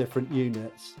bunch of different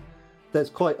units. There's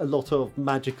quite a lot of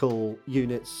magical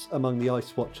units among the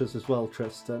Ice Watchers as well,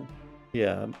 Tristan.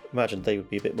 Yeah, I imagine they would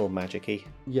be a bit more magic-y.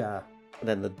 Yeah, And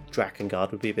then the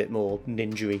Drakengard would be a bit more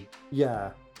ninja-y.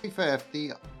 yeah, To be fair, if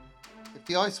the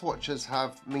Ice Watchers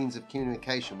have means of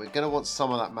communication, we're going to want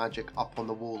some of that magic up on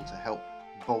the wall to help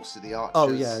bolster the archers.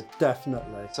 oh yeah,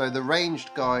 definitely. So the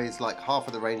ranged guys, like half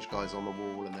of the ranged guys on the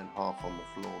wall and then half on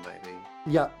the floor, maybe.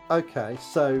 Yeah, okay,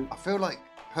 so I feel like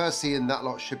Percy and that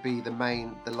lot should be the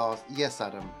last... Yes,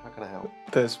 Adam, how can I help?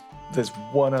 There's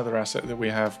one other asset that we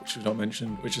have, which we've not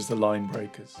mentioned, which is the line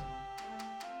breakers.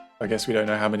 I guess we don't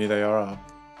know how many they are.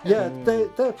 yeah,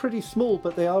 they're pretty small,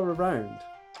 but they are around.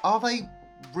 Are they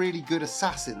really good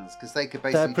assassins? Because they could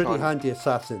They're basically pretty try and- handy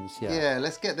assassins, Yeah,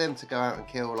 let's get them to go out and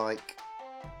kill, like,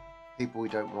 people we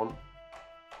don't want.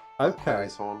 Okay.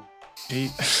 Paris Horn. He...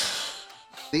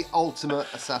 The ultimate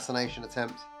assassination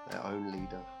attempt. Their own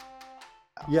leader.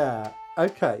 Yeah,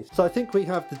 okay. So I think we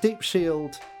have the Deep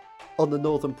Shield on the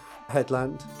northern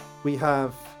headland. We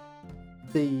have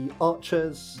the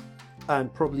archers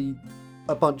and probably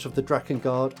a bunch of the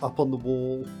Drakengard up on the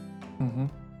wall. Mhm.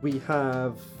 We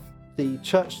have the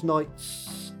Church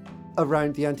Knights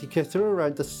around the Antikythera,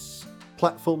 around the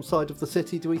platform side of the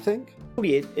city, do we think?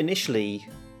 Probably initially,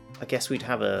 I guess we'd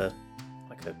have a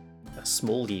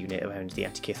small unit around the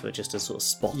Antikythera just as sort of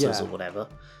spotters Yeah. or whatever.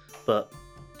 But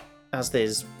as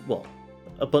there's,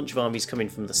 a bunch of armies coming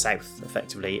from the south,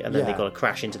 effectively, and then Yeah. they've got to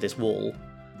crash into this wall,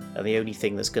 and the only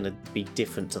thing that's going to be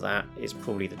different to that is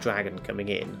probably the dragon coming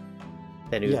in,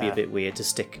 then it would be Yeah. a bit weird to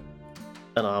stick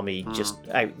an army just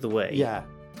out the way. Yeah,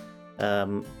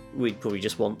 We'd probably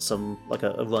just want some, like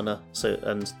a runner,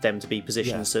 and them to be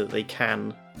positioned Yeah. so that they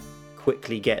can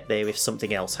quickly get there if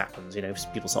something else happens,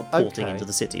 if people start porting Okay. into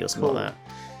the city or something Cool. like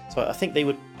that. So I think they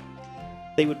would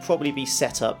probably be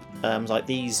set up like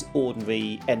these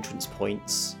ordinary entrance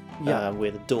points Yeah. where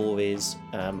the door is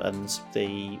and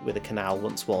where the canal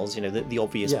once was. The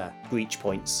obvious Yeah. breach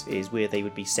points is where they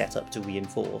would be set up to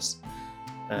reinforce.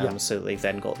 Yeah. So that they've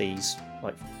then got these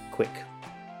like quick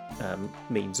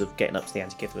means of getting up to the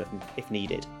Antikythera if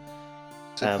needed.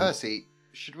 So Percy,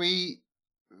 should we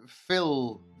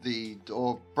fill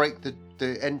or break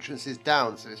the entrances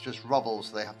down so it's just rubble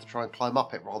so they have to try and climb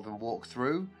up it rather than walk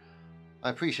through? I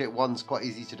appreciate one's quite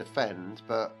easy to defend,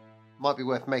 but might be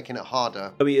worth making it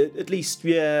harder. I mean, at least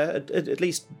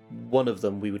one of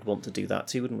them we would want to do that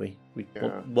too, wouldn't we? We'd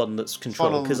want one that's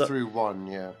controlled Funnel them through one,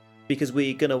 yeah. because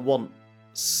we're going to want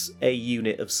a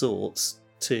unit of sorts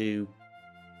to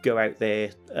go out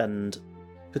there, and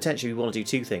potentially we want to do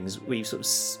two things. We sort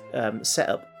of set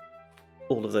up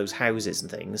all of those houses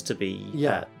and things to be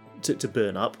to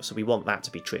burn up, so we want that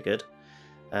to be triggered.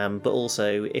 But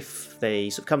also, if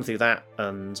they sort of come through that,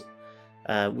 and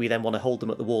we then want to hold them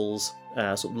at the walls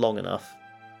sort of long enough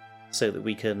so that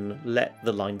we can let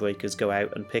the line breakers go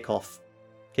out and pick off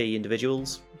key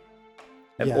individuals.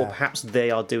 Yeah. Or perhaps they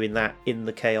are doing that in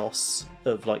the chaos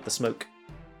of like the smoke.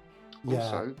 yeah.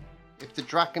 Also, if the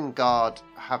Drakengard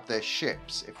have their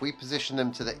ships, if we position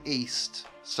them to the east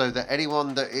so that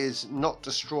anyone that is not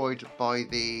destroyed by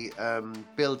the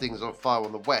buildings on fire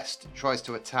on the west tries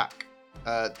to attack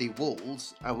the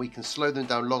walls, and we can slow them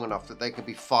down long enough that they can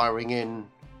be firing in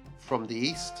from the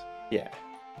east. Yeah.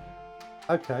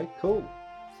 Okay, cool.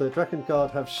 So the Dragon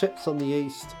Guard have ships on the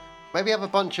east. Maybe have a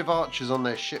bunch of archers on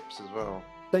their ships as well.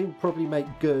 They would probably make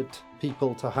good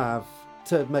people to have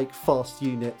to make fast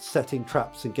units setting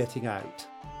traps and getting out.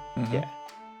 Yeah.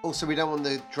 Also, we don't want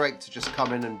the Drake to just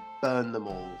come in and burn them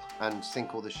all and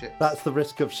sink all the ships. That's the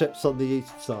risk of ships on the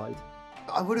east side.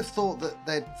 I would have thought that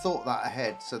they'd thought that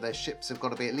ahead, so their ships have got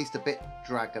to be at least a bit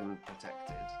dragon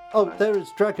protected. Oh, they're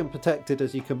as dragon protected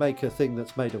as you can make a thing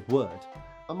that's made of wood.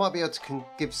 I might be able to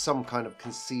give some kind of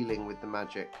concealing with the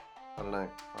magic. I don't know.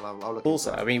 I'll look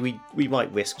Also, into I mean, we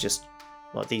might risk just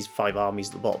like these 5 armies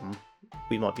at the bottom.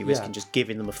 We might be risking just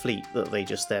giving them a fleet that they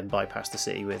just then bypass the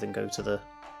city with and go to the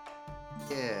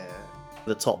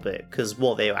top bit, because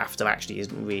what they're after actually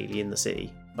isn't really in the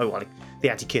city. Oh, well, the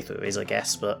Antikythera is, I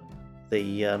guess, but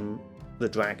the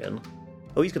dragon.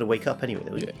 Oh, he's going to wake up anyway,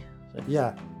 though, isn't he? So.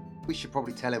 Yeah. We should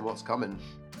probably tell him what's coming.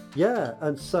 Yeah,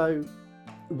 and so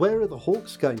where are the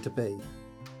Hawks going to be?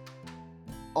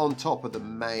 On top of the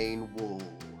main wall.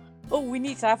 Oh, we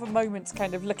need to have a moment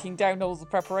kind of looking down all the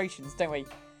preparations, don't we?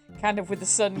 Kind of with the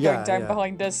sun Yeah, going down yeah.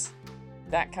 behind us.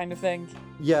 That kind of thing.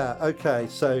 Yeah, okay,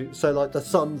 so like the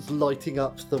sun's lighting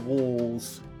up the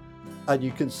walls and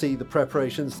you can see the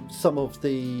preparations. Some of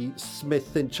the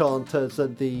smith enchanters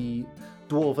and the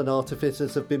dwarven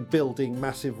artificers have been building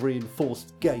massive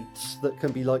reinforced gates that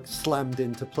can be like slammed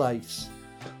into place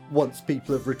once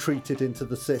people have retreated into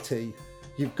the city.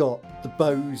 You've got the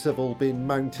bows have all been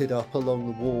mounted up along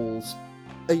the walls.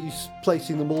 Are you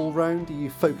placing them all round? Are you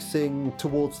focusing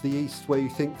towards the east where you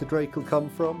think the Drake will come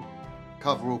from?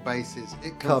 Cover all bases.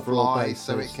 It can Cover all fly, bases.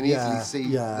 so it can Yeah, easily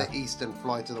see yeah. the east and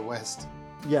fly to the west.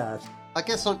 Yes. I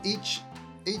guess on each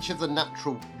of the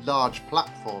natural large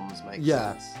platforms makes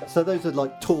sense. So those are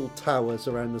like tall towers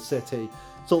around the city.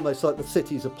 It's almost like the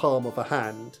city's a palm of a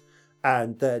hand,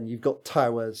 and then you've got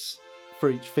towers for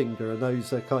each finger, and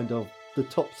those are kind of the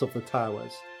tops of the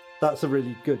towers. That's a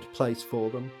really good place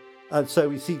for them. And so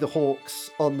we see the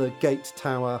Hawks on the gate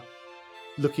tower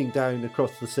looking down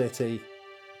across the city,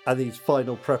 and these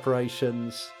final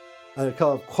preparations and a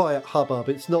kind of quiet hubbub.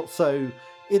 It's not so...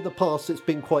 In the past it's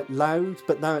been quite loud,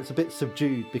 but now it's a bit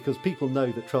subdued because people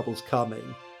know that trouble's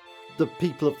coming. The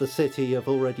people of the city have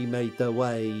already made their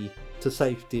way to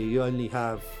safety. You only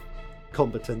have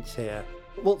combatants here.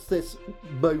 What's this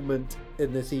moment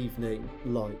in this evening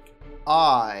like?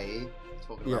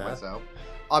 Talking about Yeah. myself,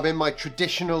 I'm in my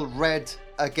traditional red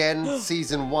again,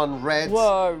 season 1 red.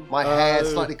 Whoa. My hair Oh.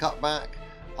 slightly cut back.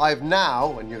 I've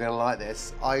now, and you're going to like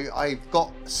this, I've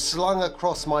got slung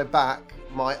across my back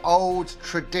my old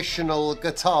traditional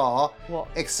guitar, What?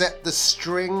 except the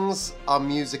strings are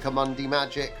Musica Mundi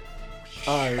magic.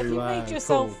 Have you wow, made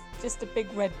yourself cool. just a big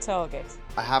red target?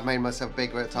 I have made myself a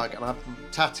big red target, and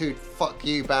I've tattooed "fuck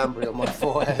you" Banbury on my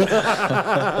forehead.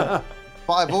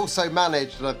 But I've also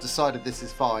managed, and I've decided this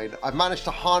is fine, I've managed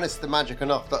to harness the magic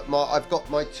enough that I've got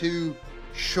my 2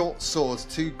 short swords,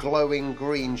 2 glowing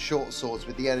green short swords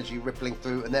with the energy rippling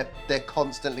through, and they're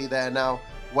constantly there now,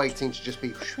 waiting to just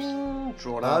be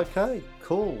drawn out. Okay,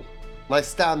 cool. And I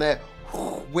stand there,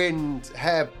 wind,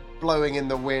 hair blowing in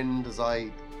the wind as I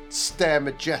stare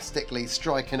majestically,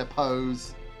 striking a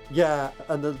pose. Yeah,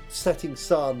 and the setting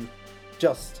sun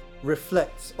just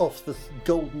reflects off the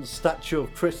golden statue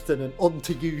of Tristan and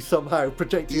onto you somehow,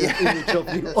 projecting an image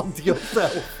of you onto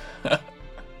yourself.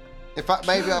 In fact,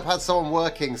 maybe I've had someone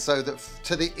working so that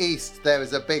to the east there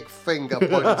is a big finger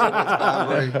pointing towards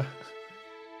Banbury.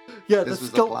 Yeah, This the was the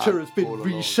sculpture plan has been all along.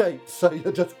 reshaped, so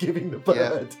you're just giving the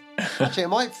bird. Actually, I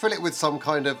might fill it with some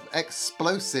kind of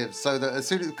explosive so that as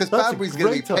soon as... Because That's a Banbury's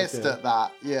going to be great pissed idea. at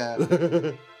that.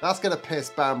 Yeah. That's going to piss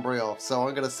Banbury off. So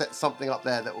I'm going to set something up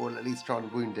there that will at least try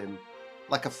and wound him.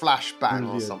 Like a flashbang or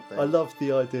Brilliant. something. I love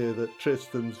the idea that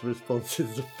Tristan's response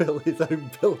is to fill his own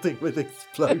building with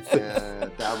explosives. Yeah,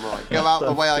 damn right. Go out the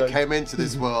That's way I great. came into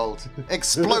this world.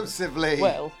 Explosively.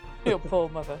 Well, your poor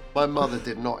mother. My mother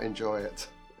did not enjoy it.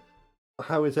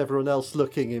 How is everyone else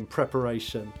looking in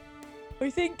preparation?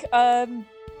 I think I'm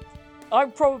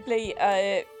probably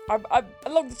I'm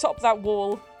along the top of that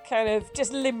wall, kind of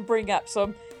just limbering up.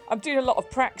 So I'm doing a lot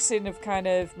of practicing of kind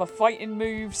of my fighting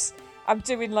moves. I'm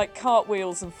doing like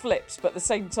cartwheels and flips, but at the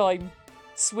same time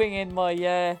swinging my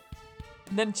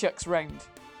nunchucks round.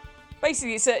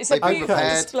 Basically, it's a Are you beautiful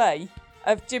prepared? display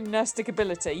of gymnastic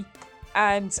ability.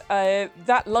 And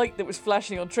that light that was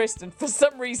flashing on Tristan, for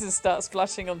some reason, starts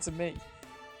flashing onto me.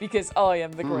 Because I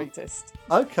am the greatest.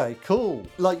 Okay, cool.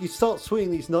 Like, you start swinging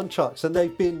these nunchucks and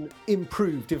they've been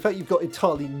improved. In fact, you've got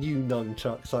entirely new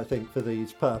nunchucks, I think, for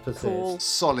these purposes. Cool.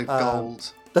 Solid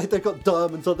gold. They've got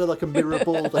diamonds on there like a mirror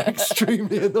ball. They're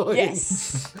extremely annoying.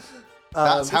 Yes.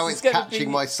 That's how This it's is gonna be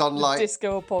catching my the sunlight.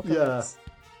 disco apocalypse.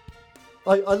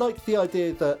 I like the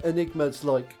idea that Enigma's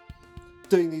like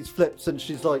doing these flips and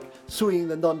she's like swinging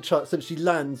the nunchucks and she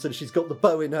lands and she's got the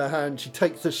bow in her hand. She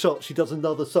takes a shot, she does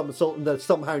another somersault and there's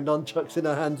somehow nunchucks in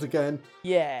her hands again.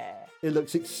 Yeah. It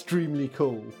looks extremely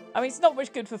cool. I mean, it's not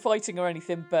much good for fighting or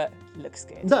anything, but it looks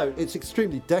good. No, it's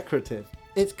extremely decorative.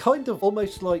 It's kind of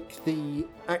almost like the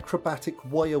acrobatic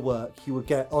wire work you would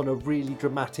get on a really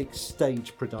dramatic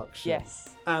stage production. Yes.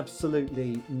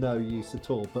 Absolutely no use at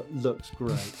all, but looks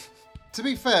great. To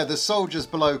be fair, the soldiers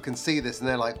below can see this and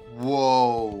they're like,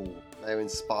 whoa, they're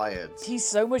inspired. He's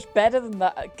so much better than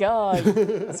that guy.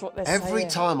 That's what they're saying. Every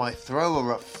time I throw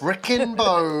her a frickin'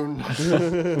 bone.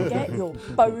 Get your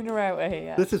boner out of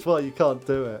here. This is why you can't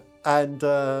do it. And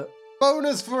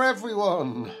Bonus for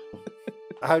everyone.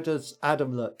 how does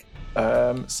Adam look?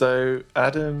 So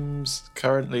Adam's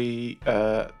currently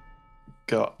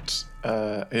got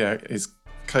his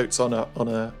coat's on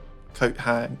a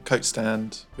coat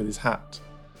stand with his hat,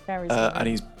 and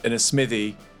he's in a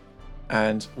smithy.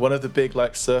 And one of the big,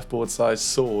 like, surfboard-sized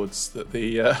swords that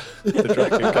the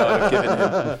Draco guard have given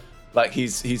him, like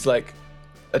he's like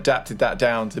adapted that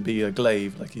down to be a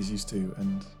glaive, like he's used to,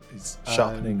 and he's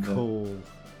sharpening the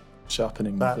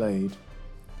blade.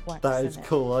 That is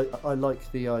cool. I like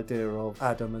the idea of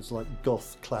Adam as like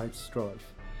goth Cloud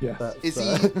Strife. Yeah.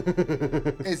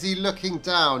 Is he looking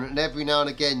down, and every now and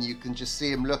again you can just see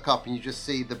him look up, and you just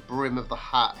see the brim of the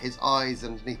hat, his eyes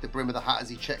underneath the brim of the hat as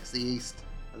he checks the east,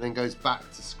 and then goes back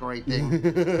to scraping.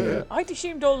 Yeah. I'd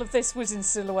assumed all of this was in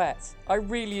silhouette. I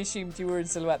really assumed you were in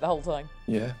silhouette the whole time.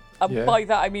 Yeah. And by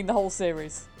that I mean the whole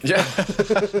series. Yeah.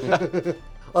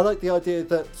 I like the idea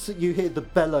that you hear the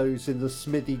bellows in the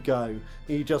smithy go, and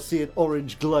you just see an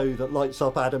orange glow that lights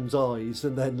up Adam's eyes,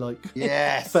 and then like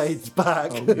Yes. fades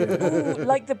back. Ooh,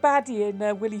 like the baddie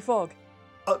in Willy Fogg.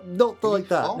 Not like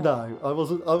that. Oh. No, I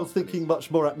wasn't. I was thinking much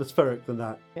more atmospheric than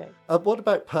that. Okay. What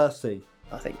about Percy?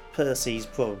 I think Percy's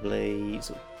probably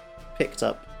sort of picked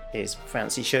up his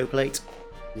fancy show plate,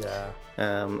 Yeah.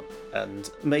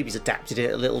 and maybe he's adapted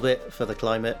it a little bit for the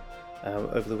climate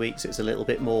over the week, so it's a little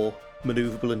bit more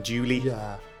manoeuvrable and dually,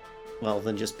 Yeah. rather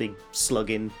than just big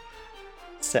slugging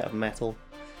set of metal.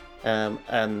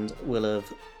 And will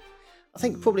have, I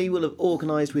think, probably will have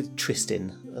organised with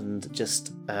Tristan and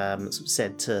just sort of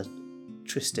said to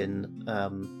Tristan,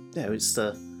 it's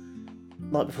the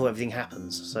night before everything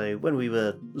happens. So when we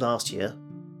were last year,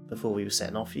 before we were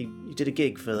setting off, you did a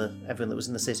gig for everyone that was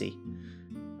in the city.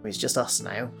 I mean, it's just us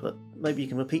now, but maybe you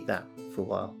can repeat that for a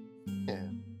while. Yeah.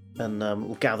 And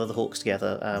we'll gather the Hawks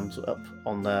together sort of up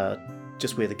on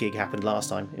just where the gig happened last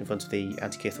time, in front of the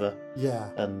Antikythera, Yeah.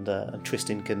 and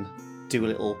Tristan can do a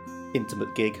little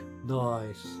intimate gig.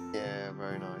 Nice. Yeah,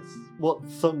 very nice. What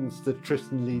songs did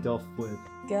Tristan lead off with?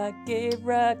 God gave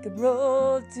rock and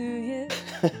roll to you.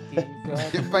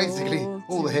 Yeah, basically,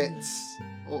 all the hits.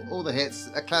 All the hits.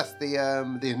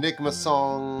 The Enigma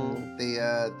song,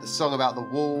 the song about the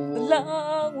wall. A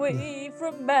long way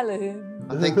from Malin.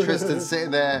 I think Tristan's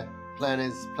sitting there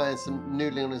playing some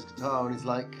noodling on his guitar, and he's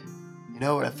like, you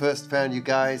know, when I first found you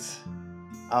guys,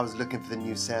 I was looking for the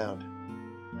new sound.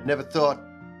 I never thought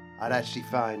I'd actually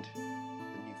find the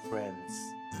new friends.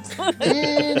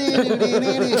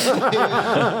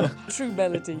 True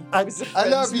melody. I with the I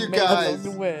love friends you made along guys.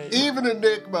 the way. Even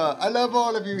Enigma. I love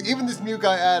all of you. Even this new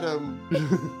guy, Adam.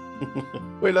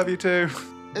 We love you too.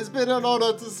 It's been an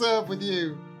honor to serve with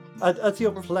you. And as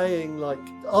you're playing, like,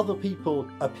 other people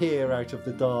appear out of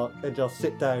the dark and just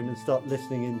sit down and start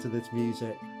listening into this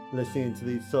music, listening into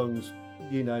these songs.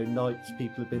 You know, knights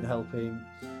people have been helping,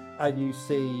 and you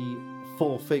see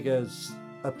four figures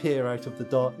appear out of the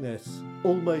darkness,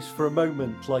 almost for a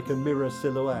moment like a mirror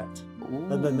silhouette.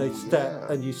 And then they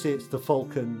step, and you see it's the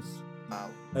Falcons.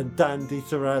 Wow. And Dandy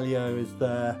Seraglio is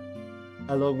there,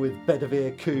 along with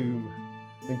Bedivere Coombe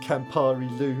and Campari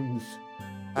Looms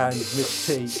and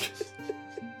Mystique.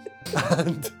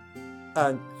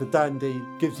 and the Dandy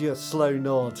gives you a slow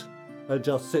nod and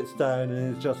just sits down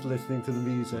and is just listening to the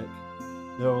music.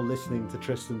 They're all listening to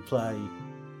Tristan play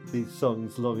these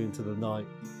songs long into the night.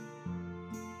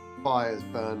 Fires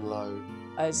burn low.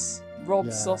 As Rob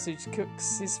Yeah. Sausage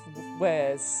cooks his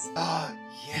wares. Ah,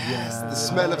 yes. The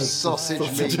smell of It's sausage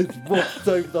sausages meat. walked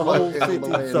over the whole Floating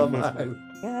on the city wind. somehow.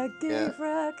 I gave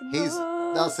rock and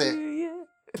roll That's it. to you.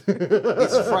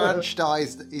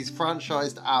 He's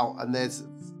franchised out, and there's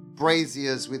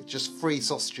braziers with just free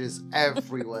sausages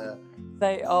everywhere.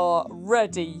 They are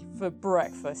ready for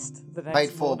breakfast the next Paid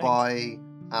for morning.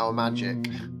 by our magic.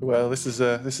 Well, this is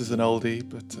an oldie,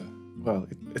 but well,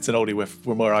 it's an oldie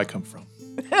from where I come from.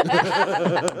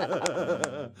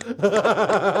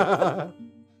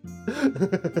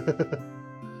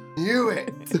 Knew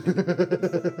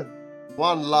it!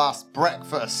 One last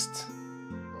breakfast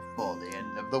before the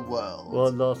end of the world.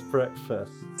 One last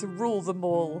breakfast. To rule them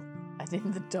all, and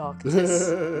in the darkness,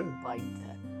 bind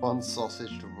them. One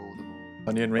sausage to rule them all.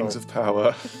 Onion rings of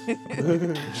power.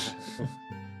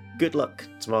 Good luck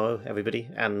tomorrow, everybody,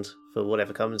 and for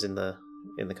whatever comes in the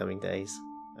coming days.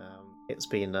 It's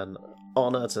been an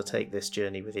honour to take this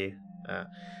journey with you.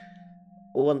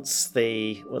 Once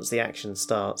the action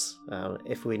starts,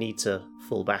 if we need to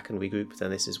fall back and regroup, then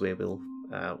this is where we'll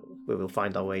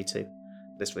find our way to.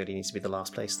 This really needs to be the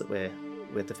last place that we're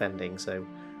defending. So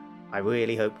I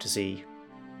really hope to see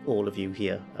all of you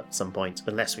here at some point,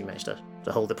 unless we manage to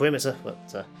hold the perimeter.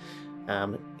 But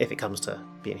if it comes to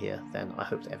being here, then I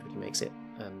hope that everybody makes it.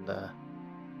 And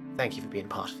thank you for being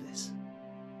part of this.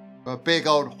 A big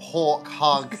old hawk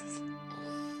hug.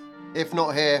 If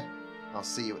not here, I'll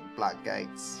see you at the Black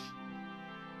Gates.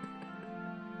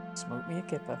 Smoke me a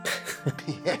kipper.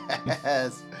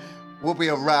 Yes. We'll be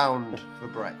around for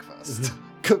breakfast.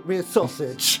 Cook me a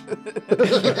sausage.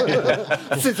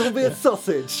 Sizzle me a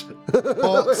sausage.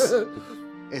 Hawks,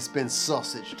 it's been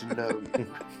sausage to know you.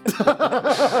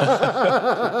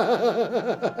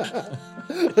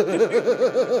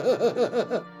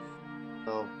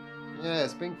 Oh, yeah,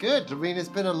 it's been good. I mean, it's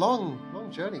been a long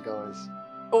journey, guys.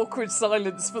 Awkward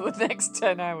silence for the next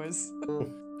 10 hours.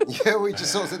 Yeah, we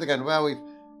just sort of sit there going, well, we've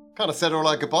kind of said all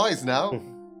our goodbyes now.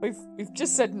 We've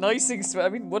just said nice things to. I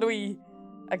mean, what do we?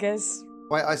 I guess.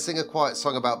 Wait, I sing a quiet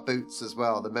song about Boots as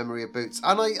well, the memory of Boots.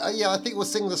 And I think we'll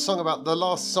sing the song about the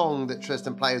last song that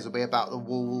Tristan plays will be about the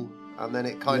wall. And then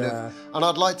it kind of, and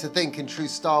I'd like to think in true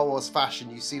Star Wars fashion,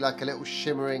 you see like a little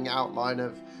shimmering outline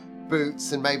of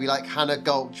Boots and maybe like Hannah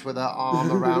Gulch with her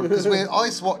arm around, because we're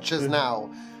Ice Watchers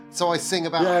now. So I sing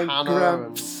about Hannah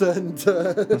Gramps and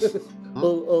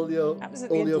all your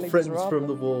friends rather. from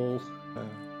the wall.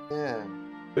 Yeah.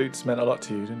 Boots meant a lot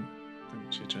to you, didn't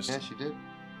she? Yeah, she did.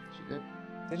 She did.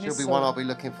 Didn't She'll you be say- one I'll be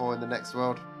looking for in the next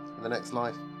world, in the next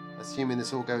life. Assuming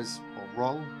this all goes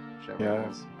wrong. Whichever it Yeah,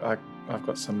 was. I've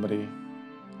got somebody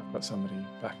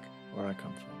back where I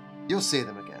come from. You'll see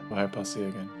them again. I hope I'll see you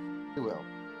again. You will.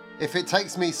 If it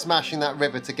takes me smashing that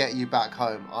river to get you back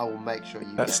home, I will make sure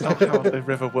you That's get not how the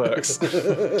river works.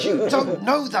 You don't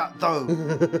know that, though.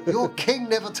 Your king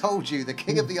never told you, the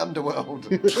king of the underworld.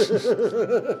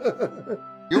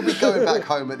 You'll be going back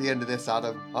home at the end of this,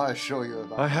 Adam. I assure you of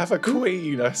that. I have a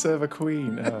queen. I serve a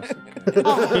queen. Oh,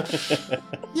 Oh,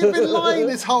 you've been lying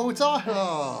this whole time.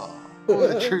 Oh, all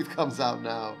the truth comes out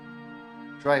now.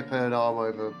 Drape an arm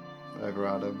over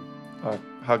Adam. I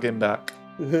hug him back.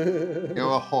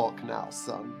 You're a hawk now,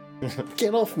 son.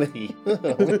 Get off me!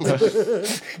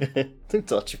 Don't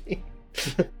touch me.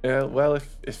 Yeah, well,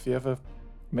 if you ever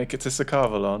make it to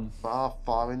Sakarvalon, Far,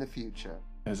 far in the future.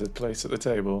 there's a place at the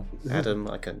table. Adam,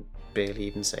 I can barely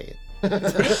even say it.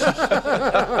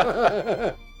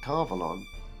 Carvalon?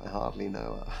 I hardly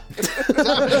know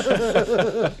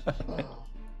her.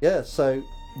 Yeah, so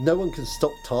no one can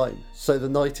stop time. So the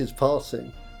night is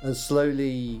passing, and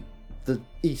slowly the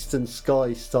eastern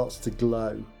sky starts to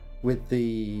glow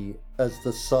as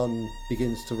the sun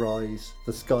begins to rise,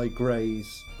 the sky greys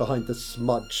behind the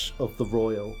smudge of the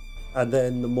royal. And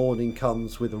then the morning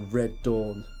comes with a red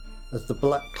dawn, as the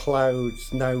black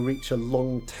clouds now reach a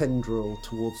long tendril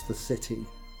towards the city,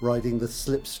 riding the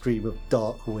slipstream of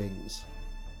dark wings.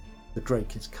 The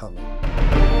Drake is coming.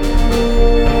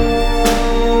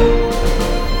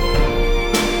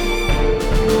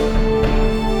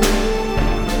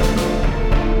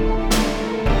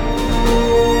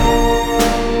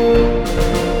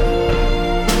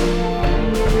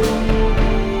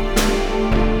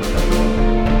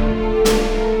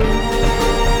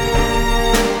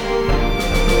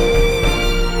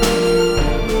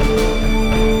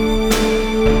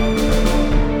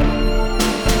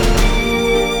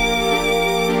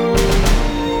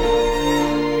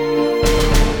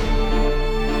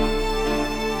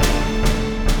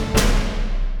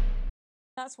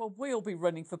 That's what we'll be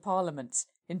running for Parliament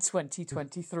in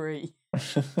 2023.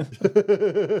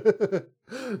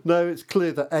 No, it's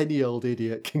clear that any old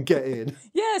idiot can get in.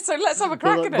 Yeah, so let's have a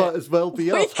crack Well, at it it. might as well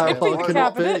be We us. How can be hard the can it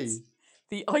cabinet.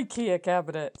 be? The IKEA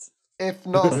cabinet. If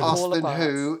not This is us, all then about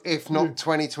who? If not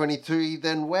 2023,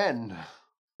 then when?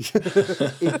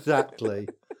 Exactly.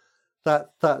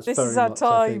 That's This very is our much,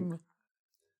 I think. time.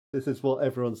 This is what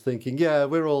everyone's thinking. Yeah,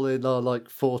 we're all in our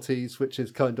 40s, which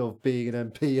is kind of being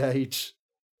an MP age.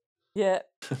 Yeah.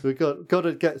 We've got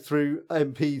to get through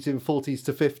MPs in 40s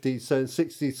to 50s, so in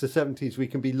 60s to 70s we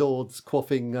can be lords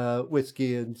quaffing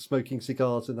whiskey and smoking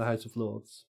cigars in the House of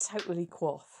Lords. Totally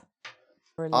quaff.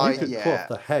 You Brilliant. could yeah. quaff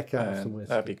the heck out of some whiskey.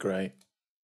 That'd be great.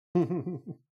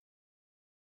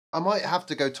 I might have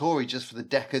to go Tory just for the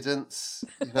decadence.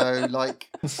 You know, like,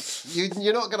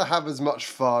 you're not going to have as much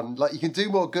fun. Like, you can do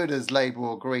more good as Labour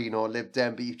or Green or Lib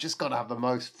Dem, but you've just got to have the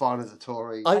most fun as a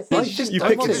Tory. I think just You don't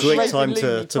picked want a to- great time Leave, to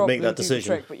you make probably that do the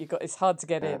decision. trick, but it's hard to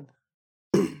get in.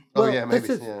 Oh, Well, yeah, maybe.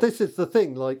 This is the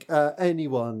thing. Like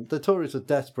anyone, the Tories are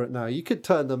desperate now. You could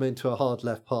turn them into a hard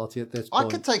left party at this I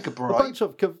point. could take a a bribe. bunch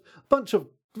of a bunch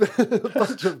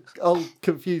of old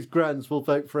confused grands will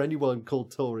vote for anyone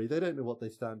called Tory. They don't know what they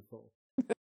stand for.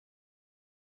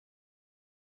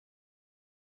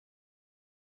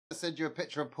 I sent you a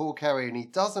picture of Paul Kerry, and he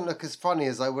doesn't look as funny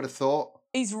as I would have thought.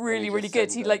 He's really, just really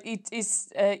good. send He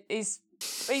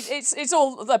it's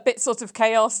all a bit sort of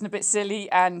chaos and a bit silly,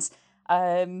 and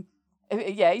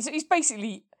he's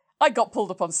basically. I got pulled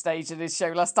up on stage at his show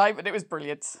last time, and it was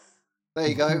brilliant. There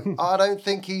you go. I don't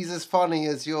think he's as funny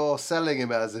as you're selling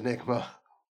him as, Enigma.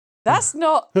 That's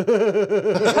not. It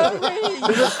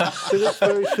is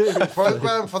very serious.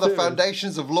 Program for the Serious.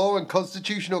 Foundations of Law and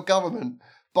Constitutional Government.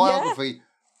 Biography.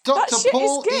 That Dr. shit is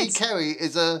Paul E. good. Kerry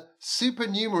is a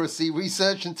supernumeracy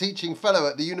research and teaching fellow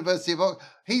at the University of Oxford.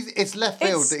 It's left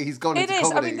field that he's gone into It is.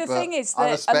 comedy. I mean, the but thing is I that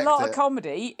a respect lot it. of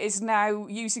comedy is now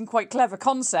using quite clever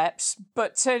concepts,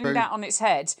 but turning True. that on its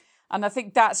head. And I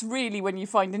think that's really when you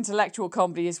find intellectual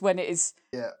comedy is when it is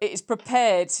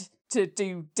prepared to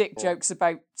do dick jokes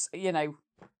about,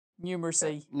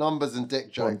 numeracy. Numbers and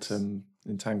dick jokes. Quantum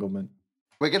entanglement.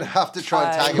 We're going to have to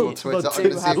try and tag him on Twitter. I'm do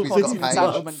going to see have if he's quantum got a page.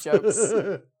 entanglement jokes.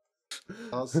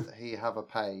 Does he have a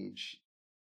page?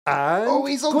 And Oh,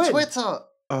 he's on Gwyn. Twitter. Oh,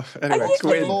 Are anyway, you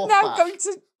Gwyn. now Fact. going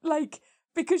to,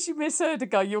 because you misheard a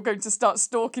guy, you're going to start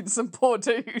stalking some poor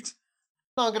dude?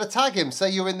 No, I'm going to tag him. Say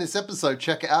you're in this episode.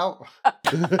 Check it out.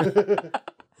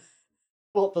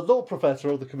 What, the law professor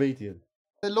or the comedian?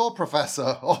 The law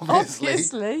professor, obviously.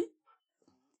 Obviously.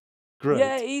 Great.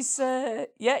 Yeah,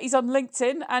 he's on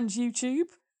LinkedIn and YouTube.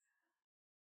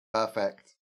 Perfect.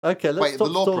 Okay, let's Wait, the stop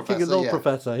law stalking professor, a law yeah.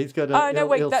 professor. He's going to. Oh, no,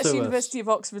 wait, he'll that's sue University us. of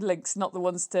Oxford links, not the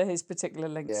ones to his particular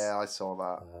links. Yeah, I saw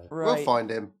that. Right. We'll find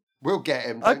him. We'll get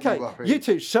him. Don't Okay, you worry. you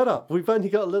two, shut up. We've only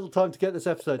got a little time to get this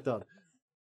episode done.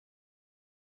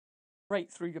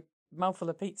 Right through your mouthful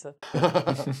of pizza.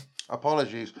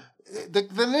 Apologies. The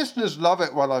listeners love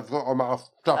it when I've got a mouth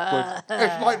stuffed with.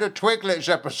 It's like the Twiglets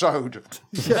episode.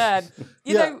 Man,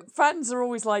 you Yeah. know, fans are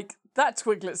always like, that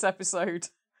Twiglets episode.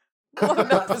 What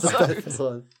an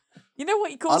episode. You know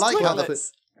what he calls I like how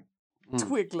Twiglets?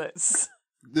 Twiglets.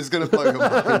 This is going to blow your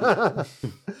mind.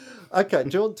 Okay, do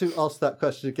you want to ask that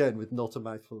question again with not a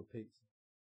mouthful of pizza?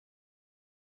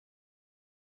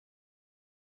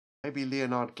 Maybe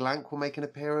Leonard Glank will make an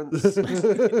appearance.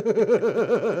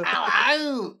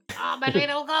 Ow! I'm a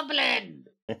little goblin!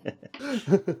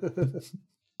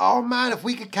 Oh man, if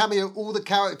we could cameo all the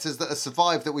characters that have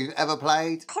survived that we've ever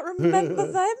played. Can't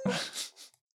remember them.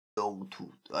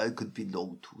 Longtooth. I could be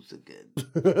Longtooth again.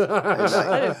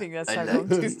 I don't think that's how like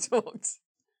Longtooth talked.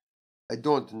 I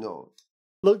don't know.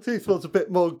 Longtooth was a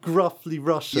bit more gruffly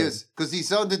Russian. Yes, because he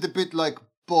sounded a bit like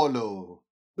Bolo.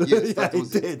 Yes, yeah, that he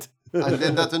was it. did. And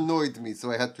then that annoyed me,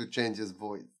 so I had to change his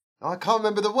voice. Oh, I can't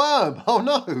remember the worm. Oh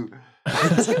no.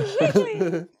 Too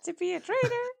wiggly to be a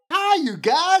traitor. Hi, you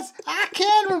guys. I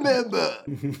can't remember.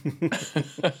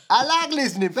 I like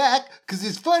listening back because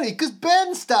it's funny because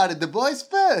Ben started the voice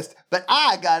first, but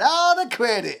I got all the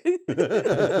credit.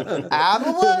 I'm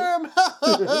a worm.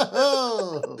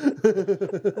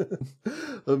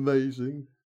 Amazing.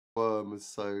 Worm was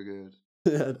so good. I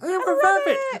have a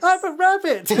rabbit. I have a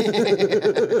rabbit.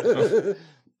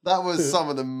 That was some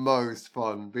of the most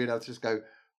fun, being able to just go,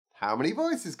 how many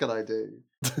voices can I do?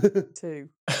 2.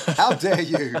 How dare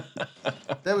you?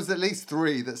 There was at least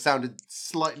 3 that sounded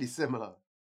slightly similar.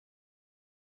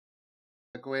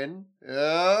 Gwyn?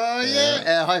 Oh, yeah.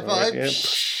 Air high five. Yep.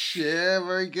 Yeah,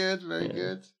 very good, very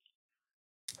good.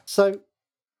 So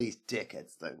These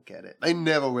dickheads don't get it. They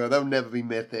never will. They'll never be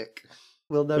mythic.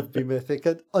 we'll never be mythic,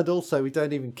 and also we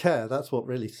don't even care. That's what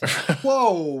really sucks.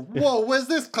 Whoa, where's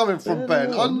this coming from,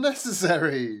 Ben? Yeah.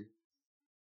 Unnecessary.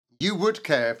 You would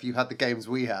care if you had the games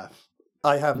we have.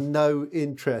 I have no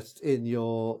interest in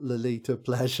your Lolita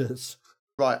pleasures.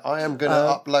 Right, I am going to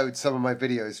upload some of my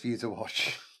videos for you to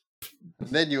watch. And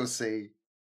then you'll see.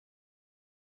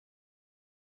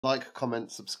 Like,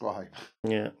 comment, subscribe.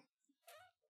 Yeah.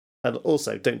 And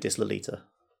also, don't diss Lolita.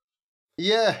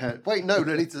 Yeah. Wait, no,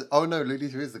 Lolita. Oh, no,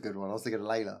 Lolita is the good one. I was thinking of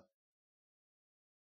Layla.